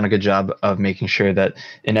we've done a good job of making sure that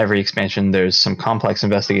in every expansion there's some complex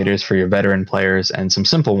investigators for your veteran players and some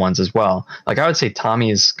simple ones as well. Like I would say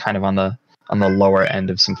Tommy's kind of on the lower end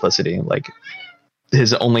of simplicity. Like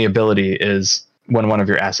his only ability is when one of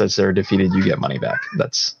your assets are defeated, you get money back.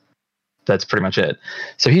 That's pretty much it.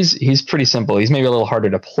 So he's pretty simple. He's maybe a little harder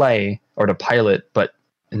to play or to pilot, but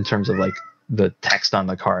in terms of like the text on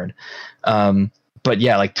the card. But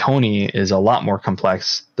yeah, like Tony is a lot more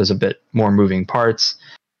complex. There's a bit more moving parts.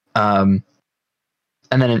 And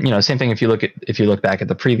then, same thing if you look back at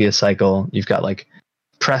the previous cycle, you've got like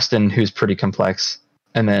Preston, who's pretty complex,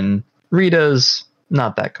 and then Rita's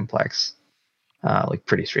not that complex, like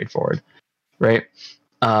pretty straightforward, right?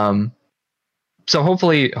 So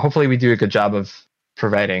hopefully we do a good job of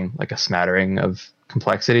providing like a smattering of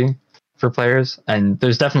complexity for players. And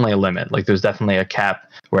there's definitely a limit. Like there's definitely a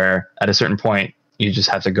cap where at a certain point you just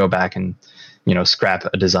have to go back and, scrap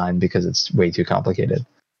a design because it's way too complicated.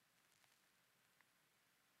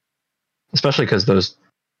 Especially because those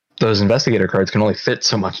investigator cards can only fit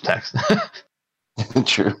so much text.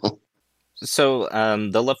 True. So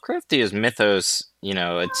the Lovecraftian mythos,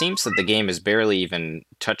 it seems that the game has barely even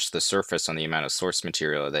touched the surface on the amount of source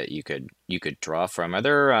material that you could draw from. Are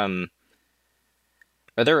there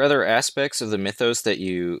other aspects of the mythos that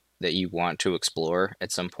you want to explore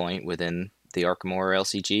at some point within the Arkham Horror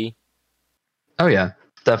LCG? Oh yeah,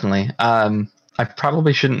 definitely. I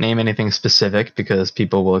probably shouldn't name anything specific because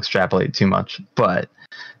people will extrapolate too much, but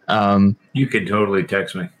you can totally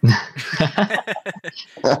text me.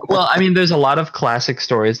 Well, I mean, there's a lot of classic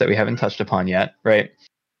stories that we haven't touched upon yet, right?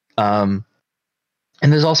 And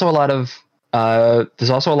there's also a lot of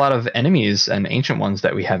enemies and ancient ones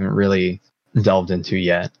that we haven't really delved into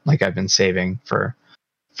yet. Like I've been saving for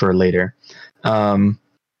later.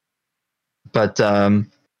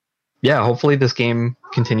 Yeah, hopefully this game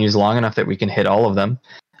continues long enough that we can hit all of them.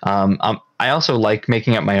 I also like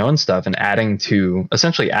making up my own stuff and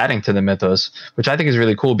essentially adding to the mythos, which I think is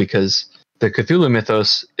really cool because the Cthulhu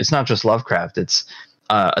mythos, it's not just Lovecraft. It's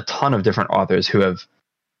a ton of different authors who have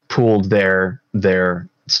pooled their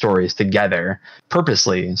stories together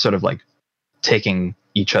purposely, sort of like taking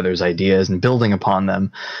each other's ideas and building upon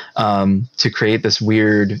them to create this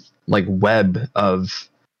weird like web of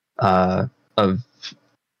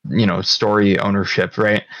story ownership,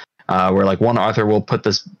 right? Where like one author will put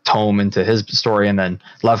this tome into his story and then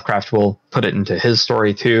Lovecraft will put it into his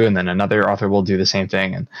story too, and then another author will do the same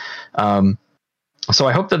thing. And so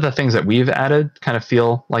I hope that the things that we've added kind of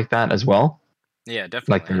feel like that as well. Yeah,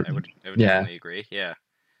 definitely. Like I would definitely agree. Yeah.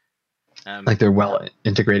 Like they're well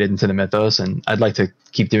integrated into the mythos, and I'd like to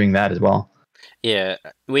keep doing that as well. Yeah,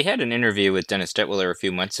 we had an interview with Dennis Detwiller a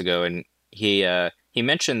few months ago, and he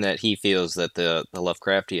mentioned that he feels that the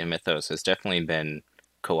Lovecraftian mythos has definitely been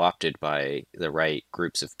co-opted by the right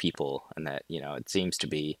groups of people, and that it seems to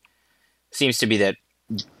be that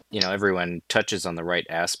everyone touches on the right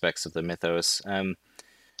aspects of the mythos.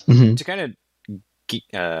 To kind of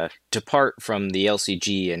depart from the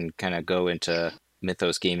LCG and kind of go into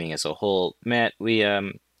mythos gaming as a whole, Matt, we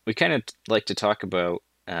kind of like to talk about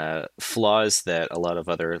flaws that a lot of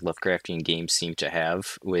other Lovecraftian games seem to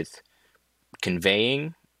have with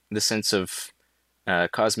conveying the sense of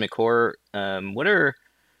cosmic horror.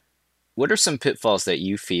 What are some pitfalls that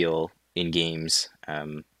you feel in games,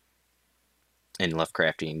 in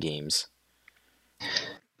Lovecraftian games?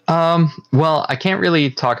 Well, I can't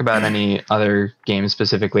really talk about any other games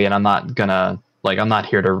specifically, and I'm not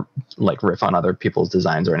here to like riff on other people's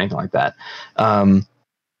designs or anything like that.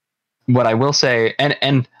 What I will say,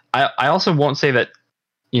 and I also won't say that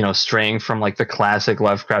straying from like the classic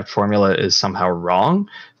Lovecraft formula is somehow wrong,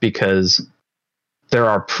 because there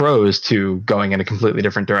are pros to going in a completely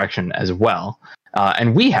different direction as well.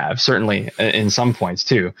 And we have certainly in some points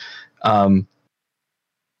too. But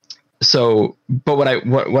what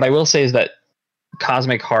I will say is that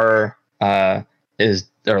cosmic horror or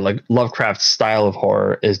like Lovecraft's style of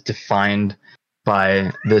horror is defined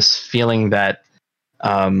by this feeling that,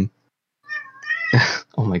 oh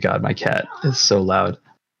my God, my cat is so loud.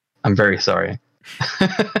 I'm very sorry.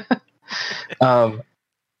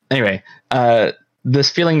 Anyway, this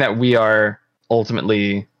feeling that we are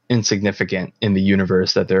ultimately insignificant in the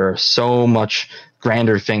universe, that there are so much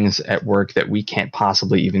grander things at work that we can't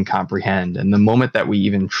possibly even comprehend. And the moment that we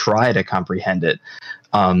even try to comprehend it,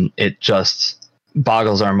 it just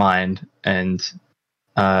boggles our mind, and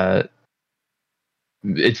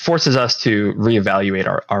it forces us to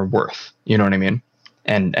reevaluate our worth. You know what I mean?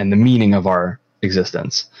 And the meaning of our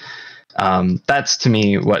existence. That's to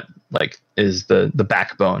me what is the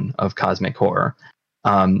backbone of cosmic horror.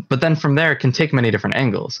 But then from there, it can take many different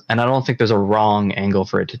angles, and I don't think there's a wrong angle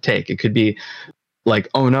for it to take. It could be like,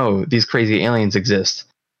 oh no, these crazy aliens exist.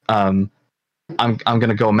 I'm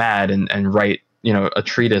gonna go mad and write a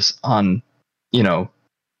treatise on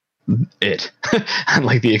it, and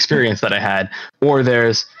like the experience that I had. Or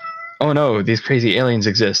there's, oh no, these crazy aliens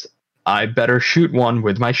exist. I better shoot one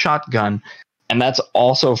with my shotgun, and that's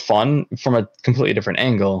also fun from a completely different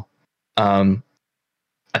angle.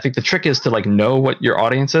 I think the trick is to know what your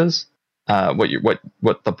audience is, what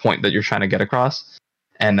the point that you're trying to get across,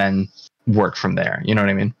 and then work from there. You know what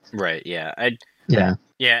I mean? Right. Yeah. Yeah.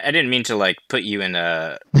 I didn't mean to put you in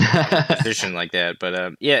a position like that,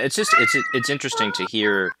 but yeah, it's just it's interesting to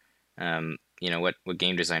hear, what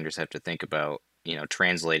game designers have to think about,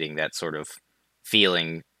 translating that sort of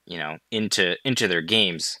feeling, into their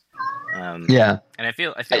games. Yeah. And I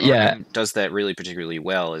feel Arkham does that really particularly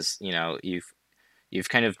well. Is you've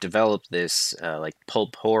kind of developed this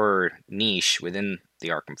pulp horror niche within the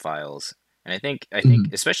Arkham files, and I think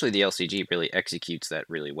especially the LCG really executes that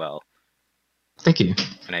really well. Thank you.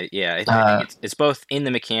 And I think it's both in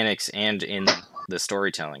the mechanics and in the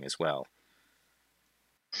storytelling as well.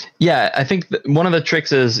 Yeah, I think one of the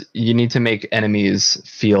tricks is you need to make enemies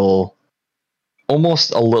feel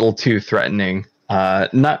almost a little too threatening.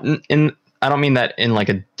 Not in I don't mean that in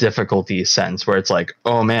a difficulty sense where it's like,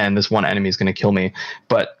 oh man, this one enemy is going to kill me.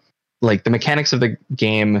 But the mechanics of the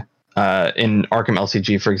game in Arkham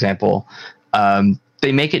LCG, for example,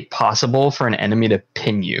 they make it possible for an enemy to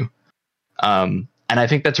pin you. And I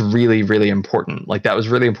think that's really, really important. That was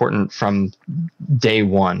really important from day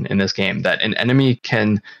one in this game, that an enemy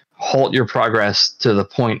can halt your progress to the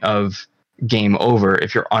point of game over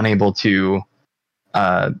if you're unable to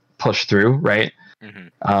push through, right?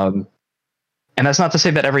 Mm-hmm. And that's not to say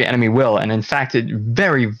that every enemy will. And in fact, it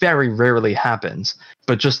very, very rarely happens.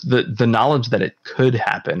 But just the knowledge that it could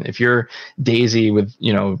happen. If you're Daisy with,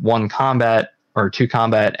 one combat or two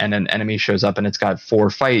combat and an enemy shows up and it's got 4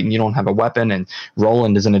 fight and you don't have a weapon and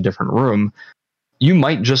Roland is in a different room, you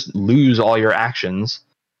might just lose all your actions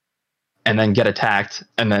and then get attacked.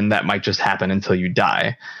 And then that might just happen until you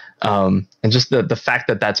die. And just the fact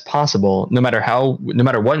that that's possible, no matter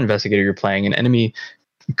what investigator you're playing, an enemy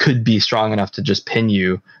could be strong enough to just pin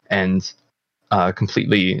you and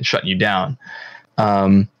completely shut you down.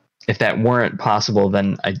 If that weren't possible,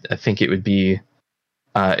 then I think it would be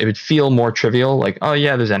it would feel more trivial. Oh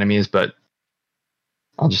yeah, there's enemies, but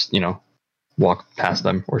I'll just walk past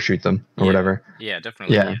them or shoot them or whatever. Yeah,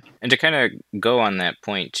 definitely. Yeah. And to kind of go on that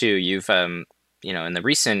point too, you've in the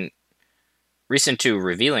recent 2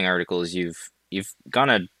 revealing articles, you've gone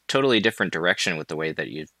a totally different direction with the way that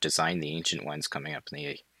you've designed the Ancient Ones coming up in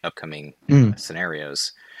the upcoming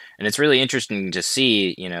scenarios. And it's really interesting to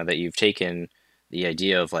see, that you've taken the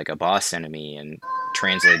idea of a boss enemy and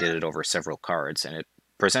translated it over several cards, and it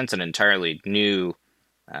presents an entirely new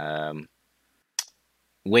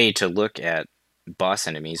way to look at boss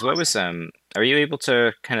enemies. What was are you able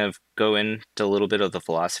to kind of go into a little bit of the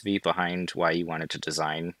philosophy behind why you wanted to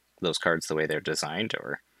design those cards the way they're designed?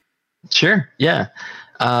 Or Sure, yeah.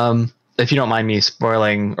 If you don't mind me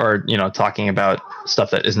spoiling or talking about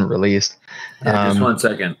stuff that isn't released. Yeah, just 1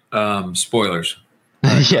 second. Spoilers.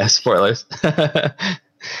 Yeah, spoilers.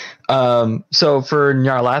 So for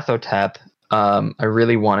Nyarlathotep, I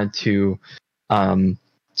really wanted to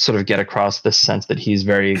sort of get across the sense that he's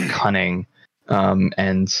very cunning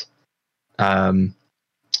and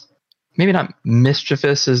maybe not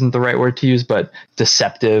mischievous isn't the right word to use, but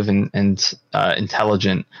deceptive and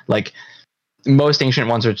intelligent. Most Ancient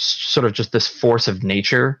Ones are sort of just this force of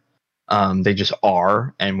nature. They just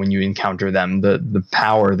are, and when you encounter them, the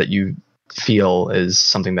power that you feel is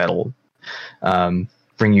something that'll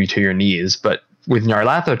bring you to your knees. But with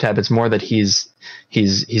Nyarlathotep, it's more that he's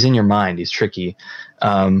in your mind. He's tricky.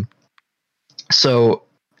 So,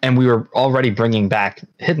 and we were already bringing back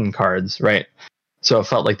hidden cards, right? So it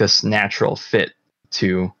felt like this natural fit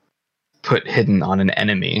to put hidden on an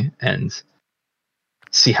enemy and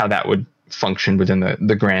see how that would function within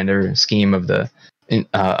the grander scheme of the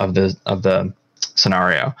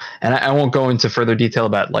scenario. And I won't go into further detail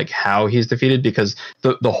about like how he's defeated, because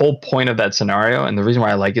the whole point of that scenario, and the reason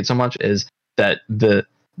why I like it so much, is that the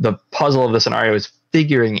puzzle of the scenario is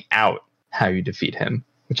figuring out how you defeat him,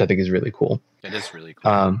 which I think is really cool. That is really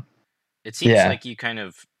cool. It seems like you kind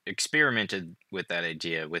of experimented with that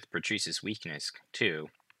idea with Patrice's weakness too.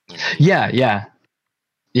 You know,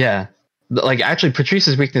 yeah. Like actually,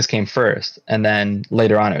 Patrice's weakness came first, and then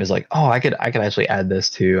later on, it was like, oh, I could actually add this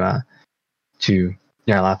to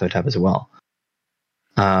Nyarlathotep as well.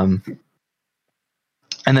 And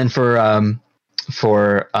then for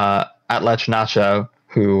Atlach Nacho,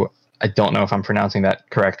 who I don't know if I'm pronouncing that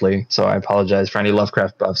correctly, so I apologize for any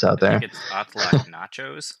Lovecraft buffs out there. I think it's Atlach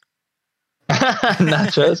Nachos.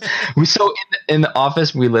 Nachos. So in the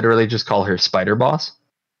office, we literally just call her Spider Boss,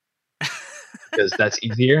 because that's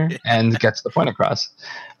easier and gets the point across.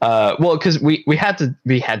 Well, because we had to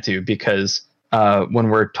because when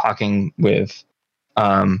we're talking with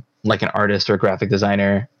like an artist or a graphic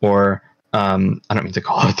designer, or I don't mean to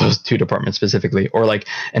call out those two departments specifically, or like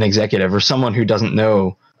an executive or someone who doesn't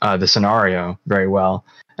know the scenario very well,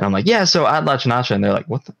 and I'm like, yeah, so Atlach Nacha, and they're like,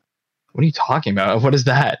 what are you talking about? What is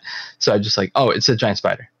that? So I just like, oh, it's a giant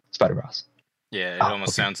spider boss. Yeah, it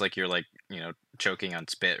almost sounds like you're like, choking on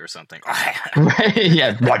spit or something. Right?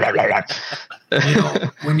 Yeah.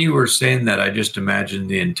 When you were saying that, I just imagined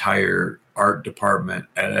the entire art department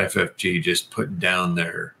at FFG just putting down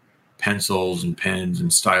their pencils and pens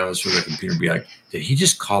and stylus for their computer and be like, did he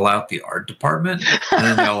just call out the art department? And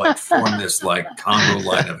then they'll like form this like Congo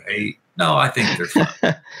line of hate. No, I think they're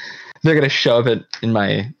fun. They're gonna show up in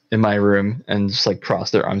my room and just like cross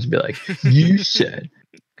their arms and be like, you said.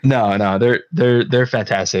 No, they're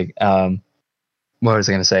fantastic. What was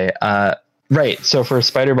I gonna say? Right. So for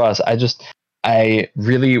Spider Boss, I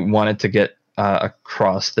really wanted to get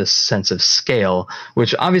across this sense of scale,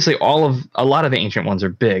 which obviously a lot of the ancient ones are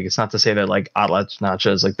big. It's not to say that like Atlach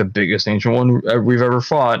Nacha is like the biggest ancient one we've ever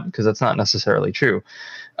fought, because that's not necessarily true.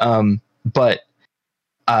 But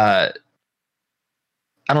I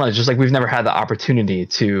don't know. It's just like we've never had the opportunity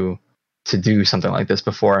to do something like this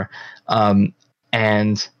before.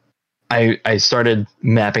 And I started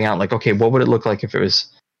mapping out like, okay, what would it look like if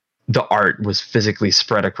the art was physically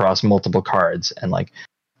spread across multiple cards, and like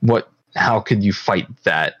how could you fight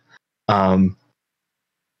that? And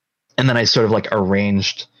then I sort of like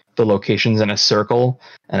arranged the locations in a circle,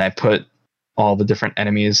 and I put all the different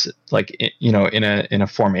enemies like in a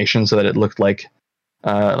formation so that it looked like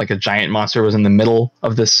a giant monster was in the middle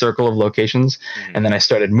of this circle of locations. And then I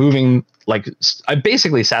started moving, like I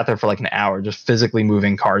basically sat there for like an hour just physically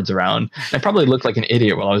moving cards around. I probably looked like an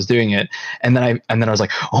idiot while I was doing it. And then I was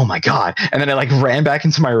like, oh my God. And then I like ran back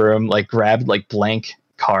into my room, like grabbed like blank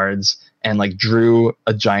cards and like drew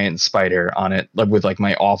a giant spider on it, like with like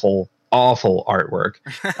my awful artwork.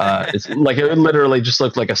 It's like, it literally just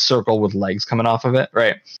looked like a circle with legs coming off of it.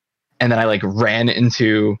 Right. And then I like ran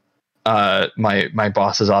into my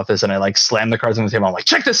boss's office, and I like slammed the cards on the table. I'm like,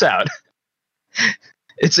 check this out.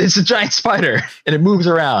 It's a giant spider and it moves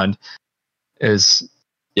around. It was,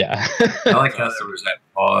 yeah. I like how there was that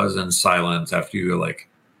pause and silence after you were like,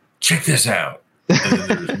 check this out. And then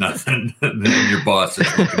there was nothing. And then your boss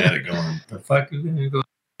is looking at it going, the fuck is going to go?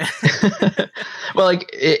 Well, like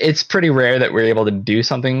it's pretty rare that we're able to do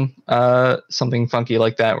something funky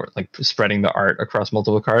like that, or like spreading the art across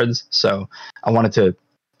multiple cards. So I wanted to.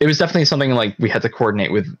 It was definitely something like we had to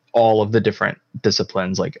coordinate with all of the different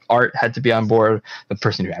disciplines. Like art had to be on board. The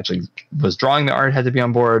person who actually was drawing the art had to be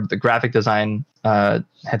on board. The graphic design had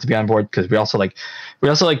to be on board, because we also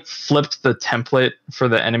flipped the template for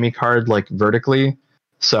the enemy card like vertically.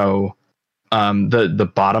 So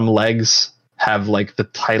the bottom legs have like the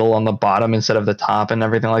title on the bottom instead of the top and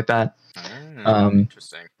everything like that.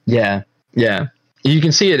 Interesting. Yeah. You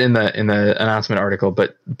can see it in the announcement article,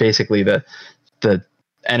 but basically the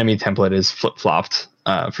enemy template is flip-flopped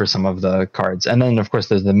for some of the cards. And then, of course,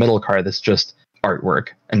 there's the middle card that's just artwork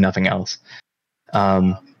and nothing else.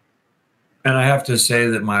 And I have to say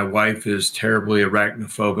that my wife is terribly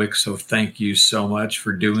arachnophobic, so thank you so much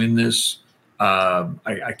for doing this.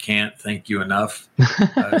 I can't thank you enough.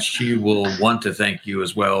 She will want to thank you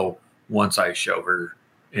as well once I show her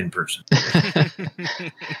in person.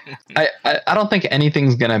 I don't think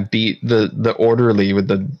anything's gonna beat the orderly with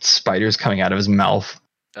the spiders coming out of his mouth.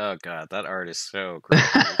 Oh god, that art is so great.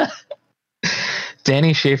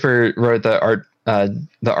 Danny Schaefer wrote the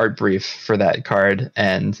art brief for that card,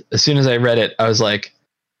 and as soon as I read it, I was like,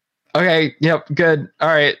 okay, yep, good. All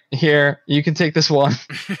right, here, you can take this one.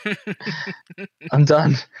 I'm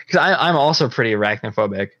done. Because I'm also pretty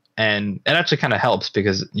arachnophobic, and it actually kind of helps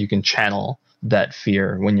because you can channel that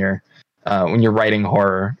fear when you're writing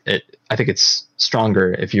horror. I think it's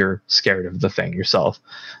stronger if you're scared of the thing yourself.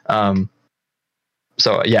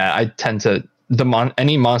 So yeah, I tend to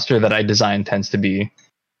any monster that I design tends to be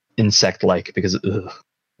insect-like because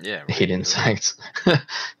Yeah, I hate insects.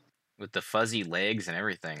 With the fuzzy legs and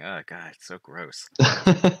everything. Oh god, it's so gross.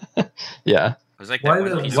 Yeah. It was like why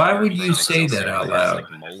would you say that out loud?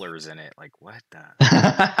 Like molars in it. Like what the?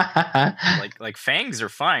 like fangs are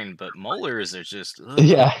fine, but molars are just. Ugh.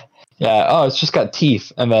 Yeah. Oh, it's just got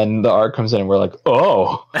teeth, and then the art comes in, and we're like,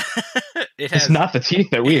 oh, it's not the teeth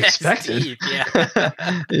that we expected. Teeth, yeah.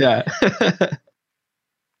 Yeah.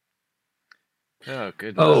 Oh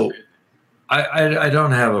goodness. Oh, I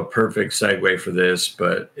don't have a perfect segue for this,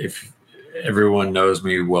 but if everyone knows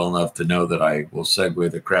me well enough to know that I will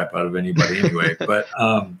segue the crap out of anybody anyway. But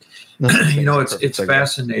it's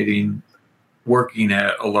fascinating working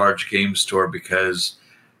at a large game store because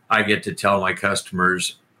I get to tell my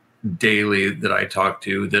customers daily that I talk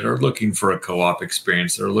to that are looking for a co-op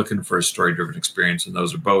experience, that are looking for a story-driven experience, and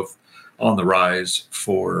those are both on the rise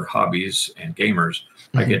for hobbies and gamers.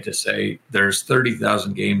 Mm-hmm. I get to say there's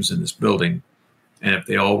 30,000 games in this building, and if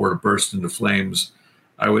they all were to burst into flames,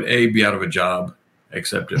 I would be out of a job,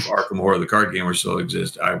 except if Arkham Horror, the card game, still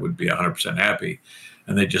exists, I would be 100% happy.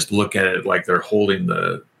 And they just look at it like they're holding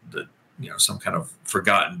the some kind of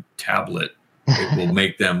forgotten tablet. It will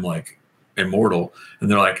make them like immortal.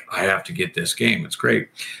 And they're like, I have to get this game. It's great.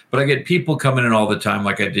 But I get people coming in all the time,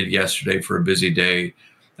 like I did yesterday for a busy day,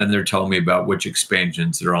 and they're telling me about which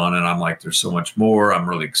expansions they're on. And I'm like, there's so much more. I'm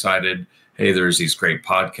really excited. Hey, there's these great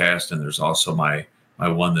podcasts, and there's also my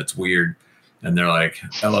one that's weird. And they're like,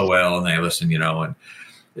 LOL, and they listen, and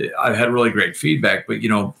I've had really great feedback. But,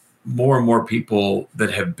 more and more people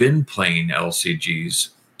that have been playing LCGs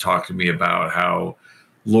talk to me about how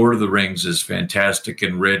Lord of the Rings is fantastic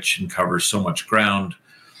and rich and covers so much ground.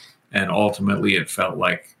 And ultimately, it felt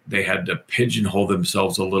like they had to pigeonhole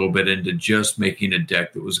themselves a little bit into just making a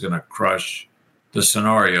deck that was going to crush the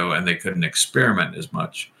scenario, and they couldn't experiment as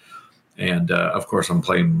much. And, of course, I'm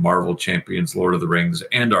playing Marvel Champions, Lord of the Rings,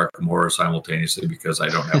 and Arkham Horror simultaneously because I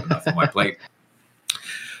don't have enough on my plate.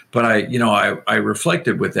 But I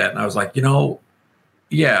reflected with that, and I was like,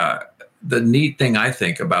 yeah, the neat thing I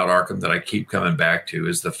think about Arkham that I keep coming back to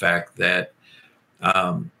is the fact that,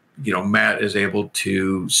 Matt is able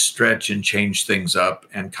to stretch and change things up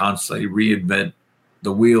and constantly reinvent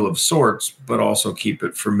the wheel of sorts, but also keep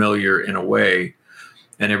it familiar in a way.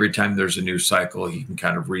 And every time there's a new cycle, he can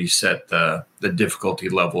kind of reset the difficulty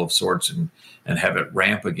level of sorts and have it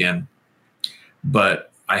ramp again.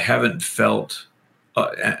 But I haven't felt,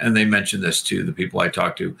 and they mentioned this too, the people I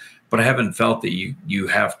talk to, but I haven't felt that you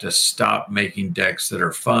have to stop making decks that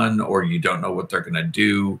are fun or you don't know what they're going to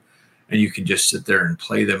do. And you can just sit there and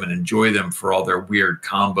play them and enjoy them for all their weird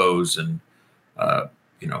combos and,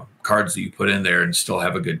 cards that you put in there and still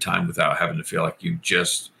have a good time without having to feel like you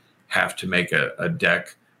just have to make a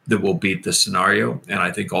deck that will beat the scenario. And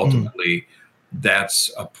I think ultimately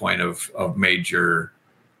that's a point of major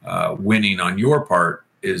winning on your part,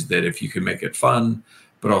 is that if you can make it fun,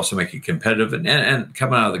 but also make it competitive and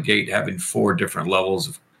coming out of the gate, having 4 different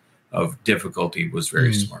levels of difficulty was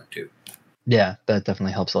very smart too. Yeah, that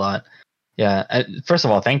definitely helps a lot. Yeah. First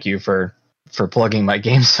of all, thank you for plugging my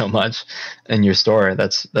game so much in your store.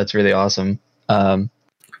 That's really awesome. Like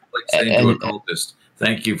saying to a cultist,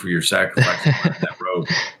 thank you for your sacrifice on that road.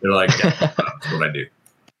 They're like, yeah, that's what I do.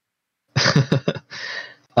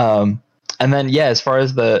 And then, yeah, as far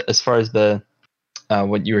as the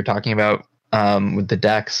what you were talking about with the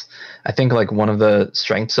decks, I think like one of the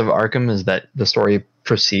strengths of Arkham is that the story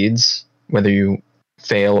proceeds whether you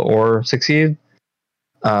fail or succeed.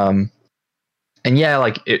 And yeah,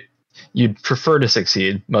 like you'd prefer to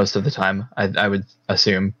succeed most of the time, I would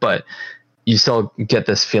assume, but you still get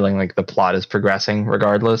this feeling like the plot is progressing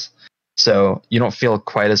regardless. So you don't feel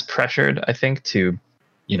quite as pressured, I think, to,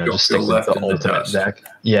 just stick with the ultimate deck.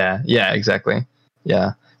 Yeah, exactly.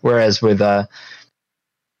 Yeah. Whereas with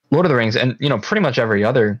Lord of the Rings and, pretty much every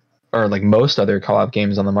other, or like most other co-op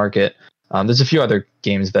games on the market, there's a few other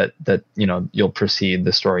games that you'll proceed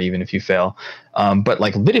the story even if you fail. But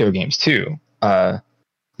like video games too,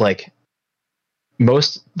 like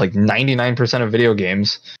most, like 99% of video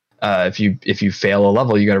games, if you fail a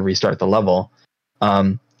level, you got to restart the level.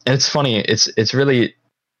 And it's funny. It's really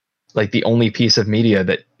like the only piece of media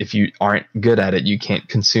that if you aren't good at it, you can't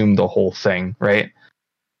consume the whole thing, right?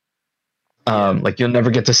 Like you'll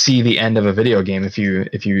never get to see the end of a video game if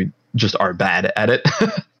you just are bad at it,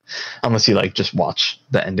 unless you like just watch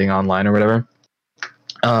the ending online or whatever.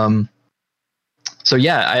 So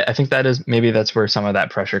yeah, I think that's where some of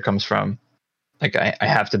that pressure comes from. Like I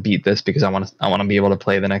have to beat this because I want to be able to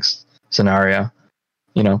play the next scenario,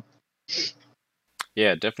 you know?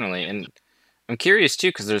 Yeah, definitely. And I'm curious too,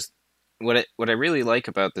 because there's what I really like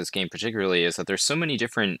about this game particularly is that there's so many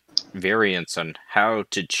different variants on how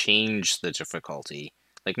to change the difficulty.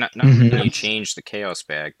 Like not Mm-hmm. you change the chaos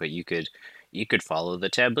bag, but you could follow the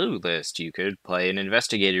taboo list. You could play an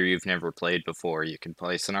investigator you've never played before. You can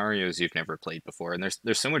play scenarios you've never played before. And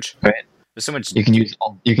there's so much. Right. There's so much. You can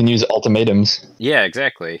use ultimatums. Yeah,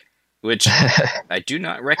 exactly. Which I do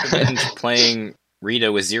not recommend playing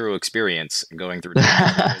Rita with zero experience and going through.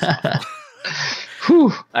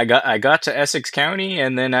 Whew. I got to Essex County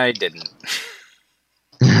and then I didn't.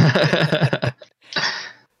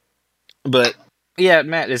 But yeah,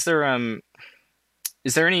 Matt, is there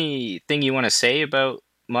anything you want to say about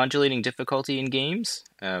modulating difficulty in games,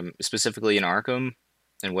 specifically in Arkham,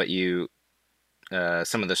 and what you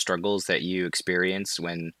some of the struggles that you experience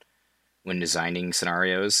when designing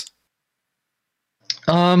scenarios?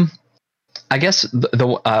 I guess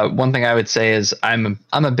the one thing I would say is I'm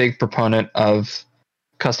a big proponent of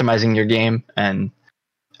customizing your game and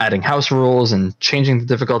adding house rules and changing the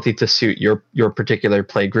difficulty to suit your particular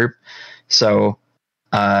play group. So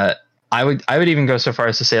I would even go so far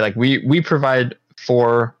as to say, like, we provide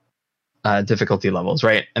 4 difficulty levels,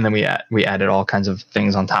 right? And then we added all kinds of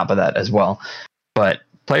things on top of that as well. But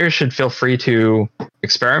players should feel free to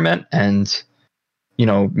experiment and, you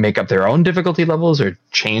know, make up their own difficulty levels or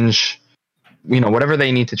change, you know, whatever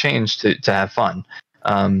they need to change to have fun.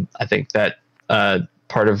 I think that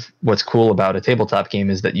part of what's cool about a tabletop game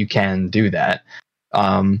is that you can do that.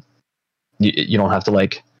 You don't have to,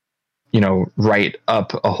 like, you know, write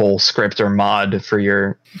up a whole script or mod for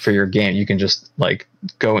your game. You can just, like,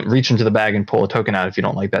 go and reach into the bag and pull a token out if you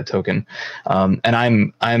don't like that token.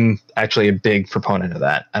 And I'm actually a big proponent of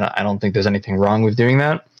that. I don't think there's anything wrong with doing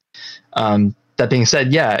that. That being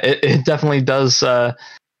said, yeah, it definitely does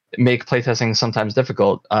make playtesting sometimes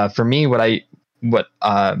difficult. For me, what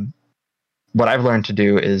I've learned to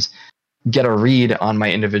do is get a read on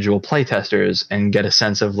my individual playtesters and get a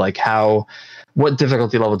sense of, like, what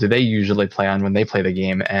difficulty level do they usually play on when they play the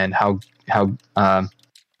game, and how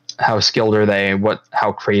skilled are they,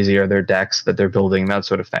 how crazy are their decks that they're building, that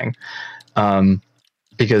sort of thing.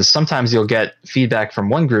 Because sometimes you'll get feedback from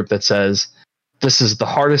one group that says, this is the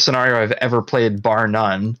hardest scenario I've ever played, bar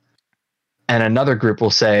none. And another group will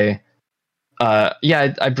say,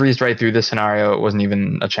 yeah, I breezed right through this scenario. It wasn't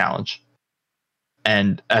even a challenge.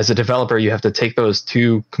 And as a developer, you have to take those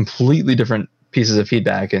 2 completely different pieces of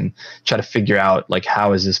feedback and try to figure out, like,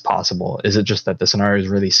 how is this possible? Is it just that the scenario is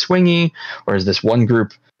really swingy, or is this one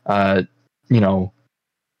group, just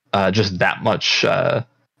that much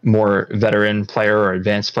more veteran player or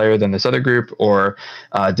advanced player than this other group, or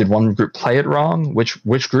did one group play it wrong?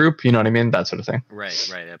 Which group? You know what I mean? That sort of thing.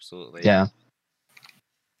 Right, absolutely. Yeah.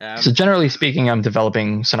 So generally speaking, I'm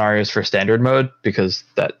developing scenarios for standard mode because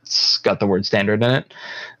that's got the word standard in it.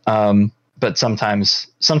 But sometimes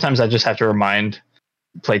I just have to remind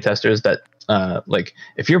playtesters that, like,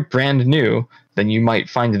 if you're brand new, then you might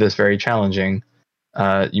find this very challenging.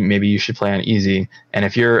 Maybe you should play on easy. And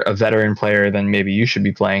if you're a veteran player, then maybe you should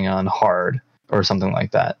be playing on hard or something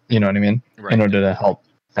like that. You know what I mean? Right. In order to help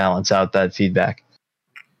balance out that feedback.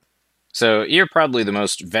 So you're probably the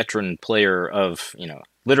most veteran player of, you know,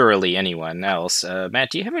 literally anyone else.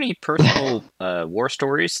 Matt, do you have any personal war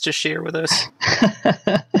stories to share with us?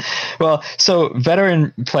 Well, so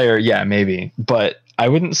veteran player, yeah, maybe, but I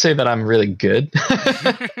wouldn't say that I'm really good.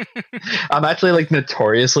 I'm actually, like,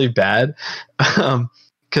 notoriously bad,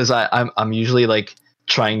 because I'm usually, like,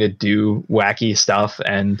 trying to do wacky stuff,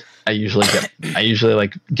 and I usually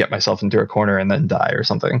get myself into a corner and then die or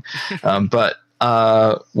something. But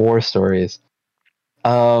war stories.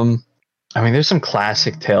 I mean, there's some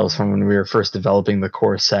classic tales from when we were first developing the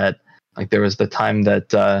core set. Like, there was the time that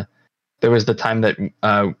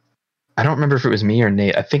I don't remember if it was me or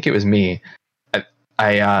Nate. I think it was me.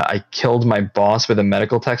 I killed my boss with a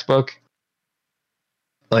medical textbook.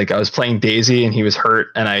 Like, I was playing Daisy and he was hurt,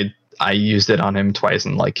 and I used it on him twice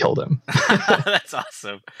and, like, killed him. That's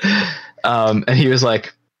awesome. And he was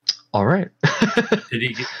like, all right. Did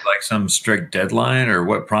he get, like, some strict deadline, or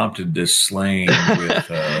what prompted this slaying with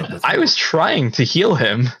I was trying to heal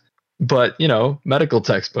him, but, you know, medical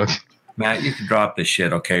textbook. Matt, you can drop this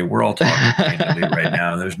shit, okay? We're all talking candidly right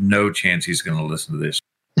now. There's no chance he's going to listen to this.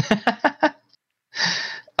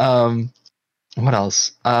 What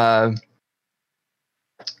else? I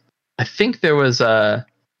think there was there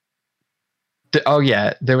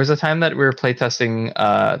was a time that we were playtesting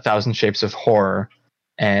Thousand Shapes of Horror,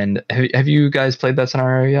 and have you guys played that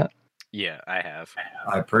scenario yet? Yeah, I have.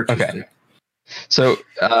 I purchased it. So,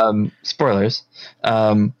 spoilers.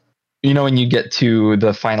 When you get to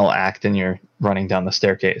the final act and you're running down the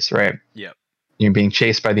staircase, right? Yep. You're being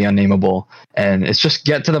chased by the unnameable, and it's just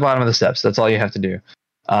get to the bottom of the steps. That's all you have to do.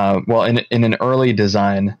 Well, in an early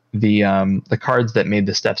design, the cards that made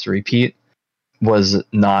the steps repeat was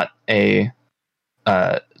not a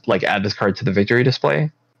like add this card to the victory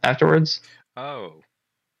display afterwards. Oh.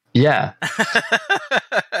 Yeah.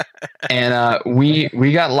 And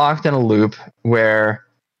we got locked in a loop where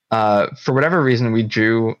for whatever reason we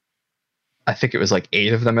drew, I think it was like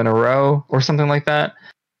 8 of them in a row or something like that.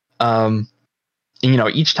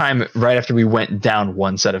 Each time right after we went down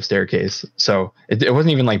one set of staircase, so it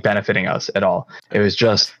wasn't even like benefiting us at all. It was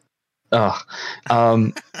just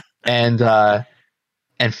and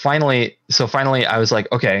finally I was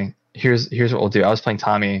like, okay, here's what we'll do. I was playing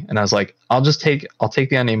Tommy, and I was like, I'll take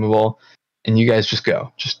the unnameable, and you guys just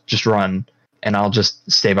go, just run, and I'll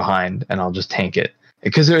just stay behind, and I'll just tank it,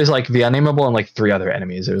 because there was like the unnameable and like 3 other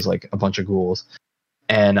enemies. There was like a bunch of ghouls,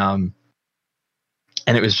 and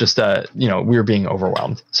it was just we were being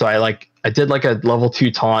overwhelmed. So I did like a level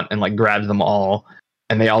 2 taunt and like grabbed them all,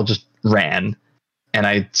 and they all just ran, and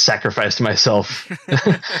I sacrificed myself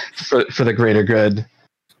for the greater good.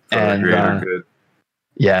 Good.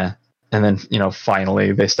 Yeah. And then,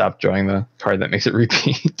 finally they stopped drawing the card that makes it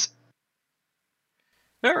repeat.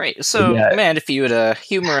 All right. So, man, if you would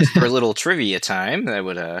humor us for a little trivia time, that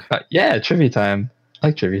would... trivia time. I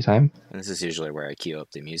like trivia time. And this is usually where I cue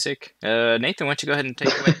up the music. Nathan, why don't you go ahead and take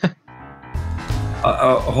it away?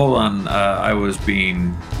 Hold on. I was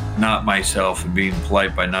being not myself and being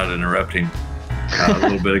polite by not interrupting a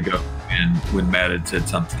little bit ago. And when Matt had said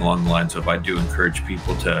something along the lines of, I do encourage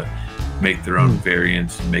people to make their own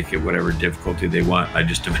variants and make it whatever difficulty they want. I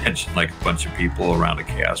just imagined like a bunch of people around a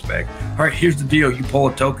chaos bag. All right, here's the deal. You pull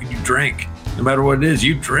a token, you drink. No matter what it is,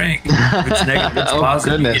 you drink. If it's negative, it's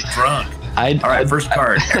positive, you get drunk. All right, first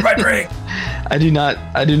card. Everybody drink. I do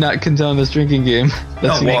not condone this drinking game.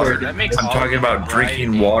 That's no, water. I'm talking about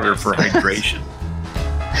drinking water for hydration.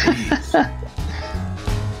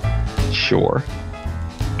 Sure.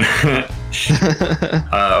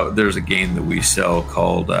 There's a game that we sell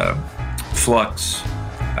called Flux.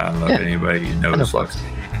 I don't know if anybody knows Flux.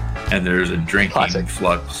 And there's a drinking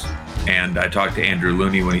Flux. And I talked to Andrew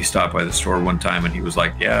Looney when he stopped by the store one time, and he was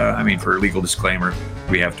like, yeah, I mean, for a legal disclaimer,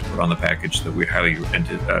 we have to put on the package that we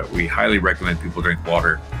highly recommend people drink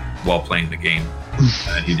water while playing the game.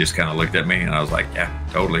 And he just kind of looked at me, and I was like, yeah,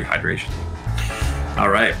 totally, hydration. All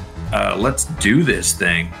right, let's do this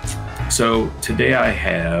thing. So today I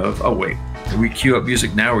have... Oh, wait. Did we queue up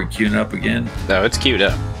music now? Are we queuing up again? No, it's queued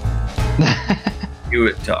up. Cue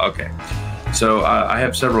it to... Okay. So I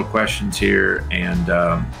have several questions here. And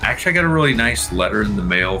actually, I got a really nice letter in the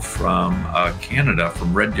mail from Canada,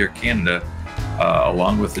 from Red Deer, Canada,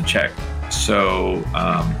 along with the check. So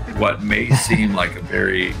what may seem like a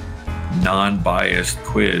very non-biased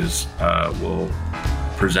quiz will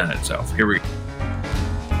present itself. Here we go.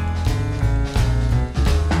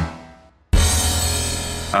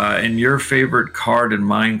 In your favorite card and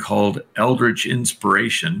mine called Eldritch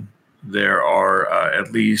Inspiration, there are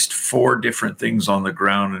at least 4 different things on the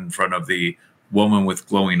ground in front of the woman with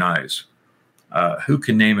glowing eyes. Who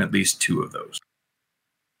can name at least 2 of those?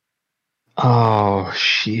 Oh,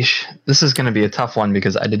 sheesh. This is going to be a tough one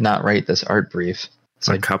because I did not write this art brief.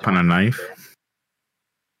 So a cup and a knife?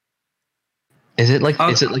 Is it like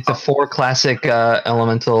the 4 classic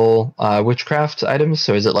elemental witchcraft items?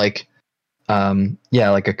 So is it like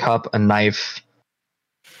like a cup, a knife,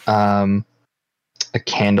 a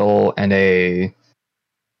candle, and a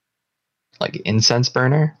like incense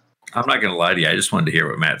burner? I'm not going to lie to you. I just wanted to hear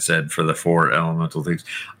what Matt said for the 4 elemental things.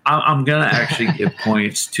 I'm going to actually give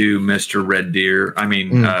points to Mr. Red Deer. I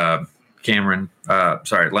mean, Cameron.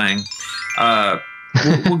 Lang.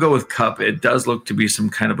 We'll go with cup. It does look to be some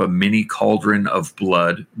kind of a mini cauldron of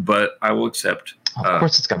blood, but I will accept. Of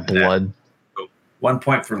course, it's got blood. So 1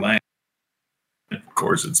 point for Lang. Of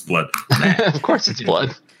course, it's blood. Of course, it's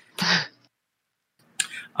blood.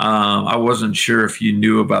 I wasn't sure if you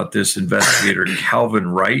knew about this investigator,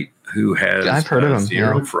 Calvin Wright, who has I've heard of him,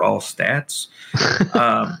 0 for all stats.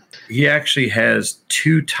 He actually has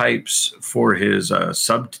 2 types for his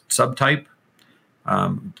subtype.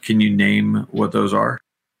 Can you name what those are?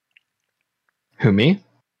 Who, me?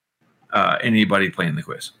 Anybody playing the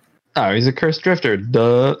quiz? Oh, he's a cursed drifter.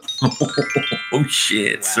 Duh. Oh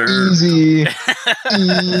shit, Wow. sir. Easy.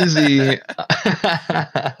 Easy.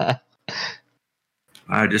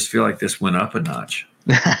 I just feel like this went up a notch.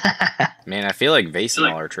 Man, I feel like Vase and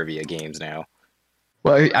all are trivia games now.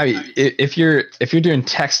 Well, if you're doing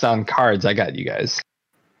text on cards, I got you guys.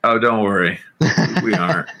 Oh, don't worry. We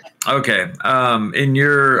aren't. Okay. In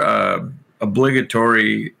your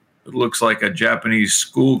obligatory, looks like a Japanese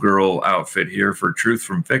schoolgirl outfit here for Truth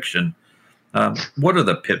from Fiction. What are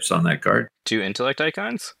the pips on that card? 2 intellect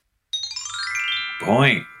icons?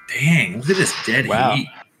 Point. Dang, look at this dead Wow. heat.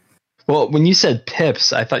 Well, when you said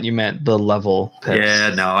pips, I thought you meant the level pips.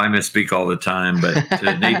 Yeah, no, I misspeak all the time, but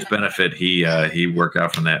to Nate's benefit, he worked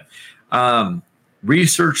out from that.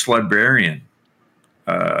 Research librarian.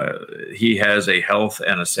 He has a health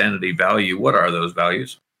and a sanity value. What are those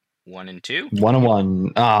values? 1 and 2? 1 and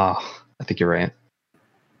 1. Ah, I think you're right.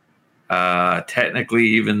 Technically,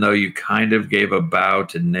 even though you kind of gave a bow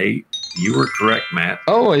to Nate, you were correct, Matt.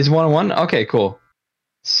 Oh, he's 1 and 1? Okay, cool.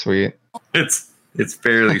 Sweet. It's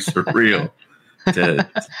fairly surreal to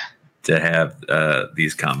have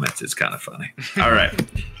these comments. It's kind of funny. All right.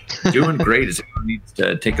 Doing great. As anyone needs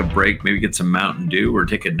to take a break, maybe get some Mountain Dew or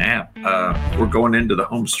take a nap. We're going into the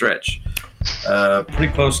home stretch.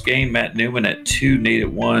 Pretty close game. Matt Newman at 2, Nate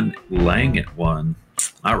at 1, Lang at 1.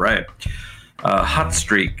 All right. Hot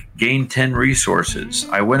streak. Gain 10 resources.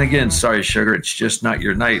 I win again. Sorry, Sugar. It's just not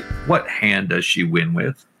your night. What hand does she win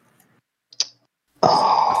with?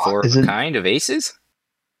 Oh, 4 of a kind of aces?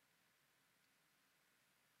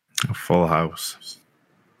 A full house.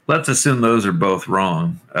 Let's assume those are both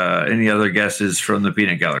wrong. Any other guesses from the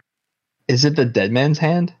peanut gallery? Is it the dead man's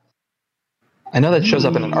hand? I know that shows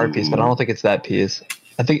up in an art piece, but I don't think it's that piece.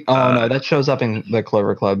 I think. Oh no, that shows up in the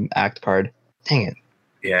Clover Club act card. Dang it!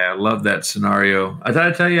 Yeah, I love that scenario. I thought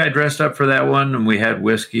I'd tell you I dressed up for that one, and we had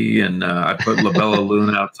whiskey, and I put La Bella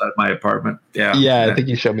Luna outside my apartment. Yeah, I think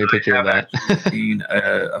you showed me a picture of that. Seen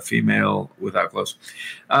a female without clothes.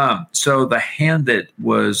 So the hand that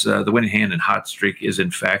was the winning hand in Hot Streak is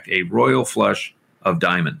in fact a royal flush of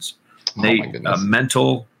diamonds. Nate, a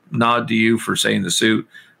mental nod to you for saying the suit,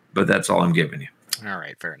 but that's all I'm giving you. All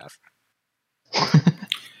right, fair enough.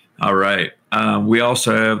 All right. We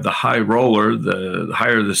also have the high roller. The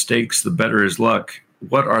higher the stakes, the better his luck.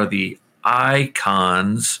 What are the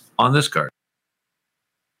icons on this card?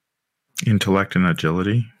 Intellect and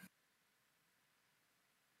agility.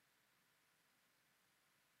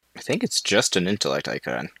 I think it's just an intellect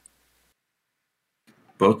icon.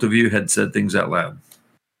 Both of you had said things out loud.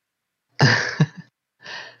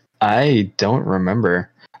 I don't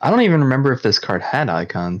remember. I don't even remember if this card had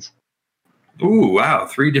icons. Ooh, wow.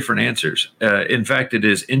 3 different answers. In fact, it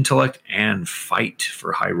is intellect and fight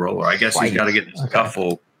for high roller. I guess he's got to get in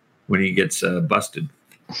scuffle when he gets busted.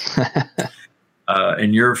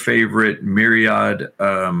 And your favorite myriad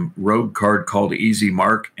rogue card called Easy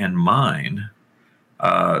Mark and mine,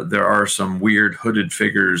 there are some weird hooded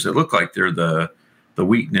figures that look like they're the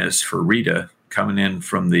weakness for Rita coming in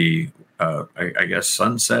from the, I guess,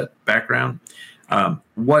 sunset background.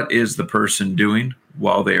 What is the person doing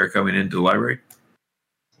while they are coming into the library?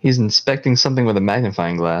 He's inspecting something with a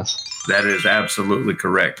magnifying glass. That is absolutely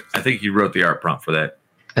correct. I think you wrote the art prompt for that.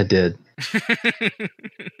 I did.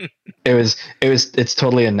 It's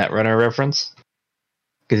totally a Netrunner reference.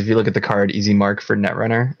 Because if you look at the card Easy Mark for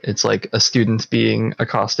Netrunner, it's like a student being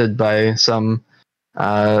accosted by some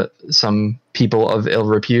people of ill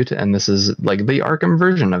repute, and this is like the Arkham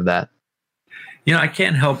version of that. You know, I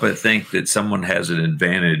can't help but think that someone has an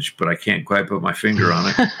advantage, but I can't quite put my finger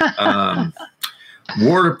on it.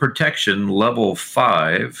 Ward of Protection, level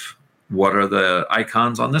 5. What are the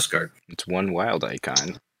icons on this card? It's 1 wild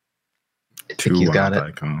icon. I think 2 he's got wild it.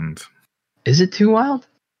 icons. Is it 2 wild?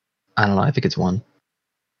 I don't know. I think it's 1.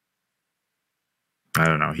 I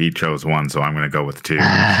don't know. He chose 1, so I'm going to go with 2.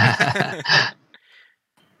 Fair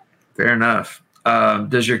enough.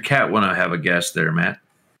 Does your cat want to have a guess there, Matt?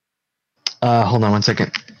 Hold on 1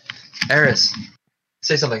 second. Eris,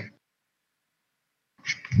 say something.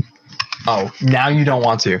 Oh, now you don't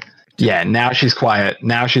want to. Yeah, now she's quiet.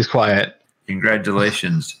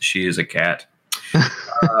 Congratulations. She is a cat.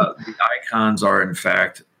 The icons are, in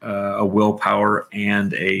fact, a willpower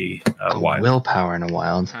and a wild. Willpower and a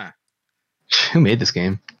wild. Huh. Who made this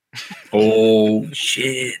game? Oh,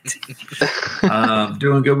 shit.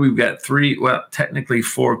 Doing good. We've got technically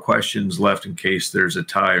 4 questions left in case there's a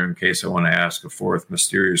tie or in case I want to ask a 4th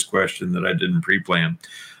mysterious question that I didn't pre-plan.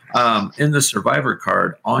 In the Survivor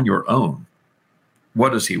card, on your own,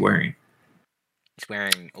 what is he wearing? He's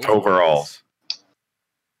wearing Overalls.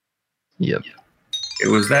 Yep. It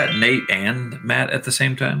was that Nate and Matt at the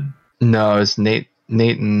same time? No, it's Nate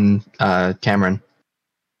and Cameron.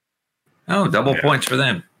 Oh, double points for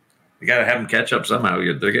them. You got to have them catch up somehow.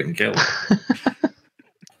 They're getting killed.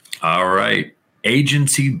 All right.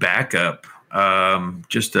 Agency backup.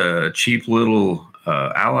 Just a cheap little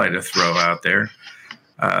ally to throw out there.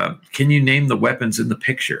 Can you name the weapons in the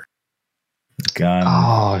picture? Gun.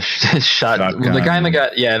 Oh, shotgun. Well, the guy in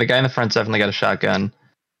the front's definitely got a shotgun.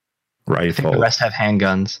 I think Rifle. the rest have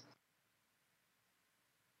handguns.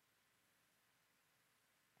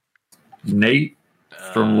 Nate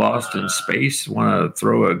from Lost in Space. Want to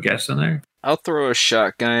throw a guess in there? I'll throw a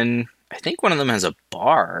shotgun. I think one of them has a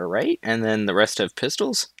bar, right? And then the rest have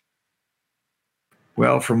pistols?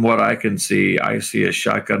 Well, from what I can see, I see a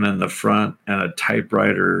shotgun in the front and a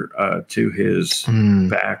typewriter to his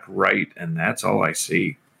back right, and that's all I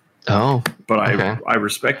see. Oh. But okay. I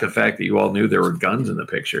respect the fact that you all knew there were guns in the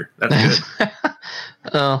picture. That's good.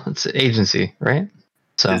 Oh, it's an agency, right?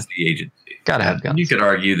 So It's the agency. Gotta have guns. You could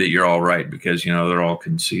argue that you're all right because, they're all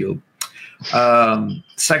concealed.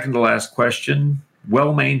 Second to last question.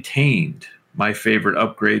 Well maintained. My favorite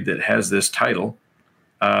upgrade that has this title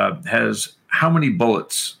has how many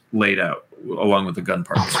bullets laid out along with the gun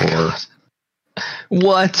parts? 4.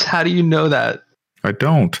 What? How do you know that? I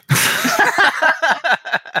don't.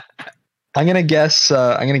 I'm gonna guess 6.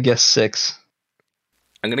 I'm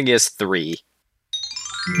going to guess 3.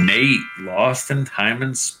 Nate, Lost in Time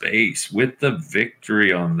and Space, with the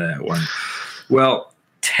victory on that one. Well,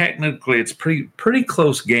 technically, it's pretty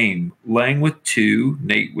close game. Lang with 2,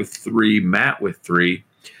 Nate with 3, Matt with 3.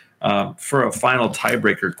 For a final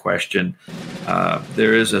tiebreaker question,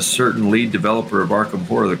 there is a certain lead developer of Arkham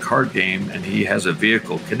Horror, the card game, and he has a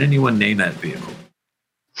vehicle. Can anyone name that vehicle?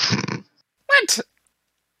 What?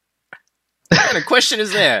 What kind of question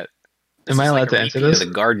is that? Am I allowed to answer this? The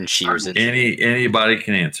garden shears. Anybody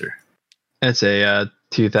can answer. It's a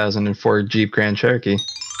 2004 Jeep Grand Cherokee.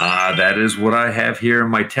 That is what I have here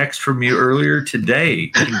in my text from you earlier today.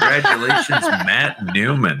 Congratulations, Matt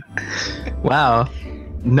Newman. Wow.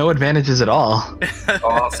 No advantages at all.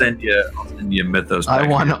 I'll send you Mythos. I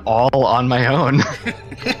won all on my own.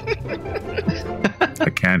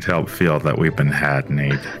 I can't help feel that we've been had,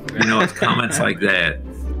 Nate. It's comments like that.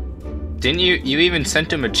 Didn't you even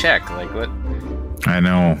sent him a check? Like what? I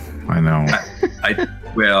know.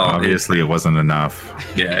 Well, obviously it wasn't enough.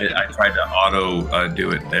 Yeah, I tried to auto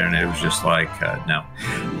do it there, and it was just like no.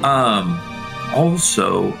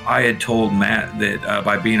 Also, I had told Matt that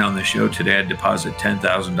by being on the show today, I'd deposit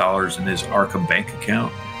 $10,000 in his Arkham bank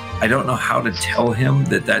account. I don't know how to tell him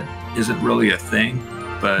that isn't really a thing,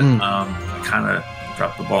 but I kind of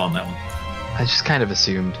dropped the ball on that one. I just kind of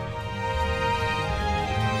assumed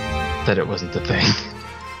that it wasn't a thing.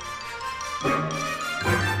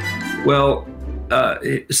 Well,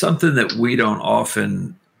 something that we don't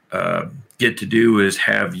often get to do is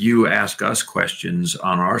have you ask us questions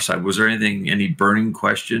on our side. Was there any burning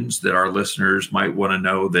questions that our listeners might want to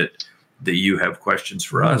know that you have questions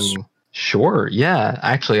for us? Sure. Yeah.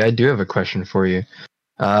 Actually, I do have a question for you.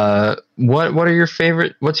 What's your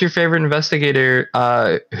favorite investigator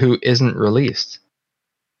who isn't released?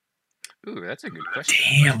 Ooh, that's a good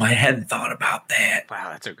question. Damn, I hadn't thought about that. Wow,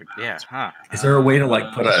 that's a good. Yeah, huh? Is there a way to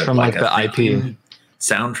put a from the IP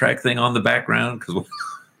soundtrack thing on the background? Because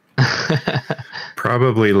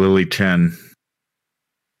probably Lily Chen.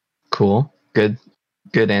 Cool. Good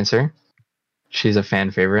answer. She's a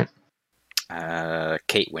fan favorite.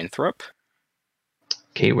 Kate Winthrop.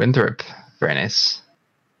 Kate Winthrop. Very nice.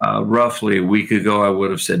 Roughly a week ago, I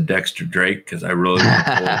would have said Dexter Drake because I really want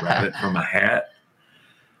to pull a rabbit from a hat.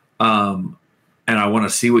 And I want to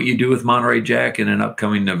see what you do with Monterey Jack in an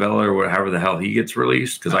upcoming novella or however the hell he gets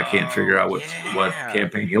released because I can't figure out what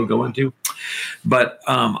campaign he'll go into. But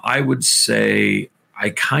I would say I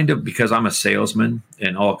because I'm a salesman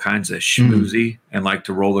and all kinds of schmoozy and like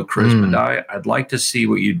to roll the charisma die, I'd like to see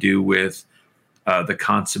what you do with the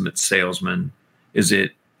consummate salesman. Is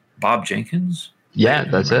it Bob Jenkins? Yeah,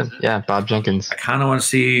 that's it. Yeah, Bob Jenkins. I kind of want to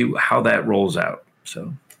see how that rolls out.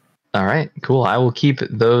 So. All right, cool. I will keep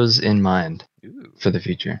those in mind for the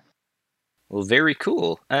future. Well, very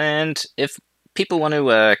cool. And if people want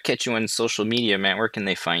to catch you on social media, Matt, where can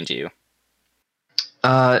they find you?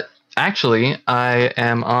 Actually, I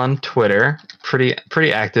am on Twitter,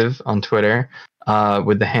 pretty active on Twitter,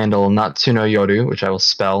 with the handle Natsuno Yoru, which I will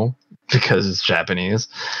spell because it's Japanese.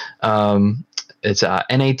 It's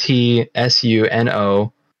NATSUNO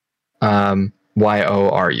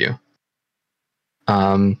YORU.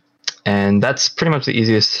 And that's pretty much the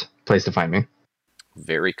easiest place to find me.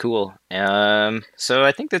 Very cool. So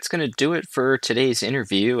I think that's going to do it for today's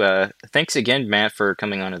interview. Thanks again, Matt, for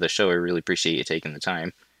coming onto the show. I really appreciate you taking the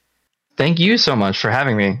time. Thank you so much for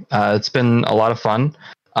having me. It's been a lot of fun.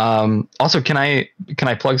 Also, can I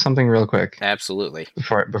plug something real quick? Absolutely.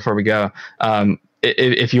 Before we go,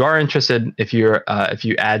 if you are interested, if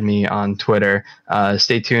you add me on Twitter,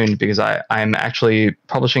 stay tuned because I'm actually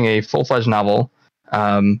publishing a full-fledged novel.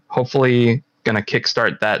 Hopefully gonna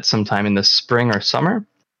kickstart that sometime in the spring or summer.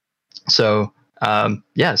 So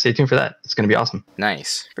yeah, stay tuned for that. It's gonna be awesome.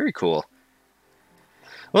 Nice. Very cool.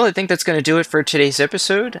 Well, I think that's going to do it for today's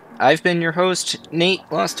episode. I've been your host, Nate,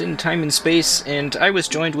 lost in time and space, and I was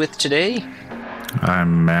joined with today...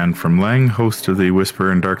 I'm Man from Lang, host of the Whisper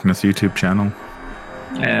in Darkness YouTube channel.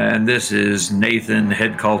 And this is Nathan,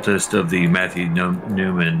 head cultist of the Matthew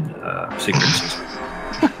Newman Secret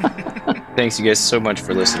Society. Thanks you guys so much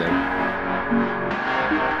for listening.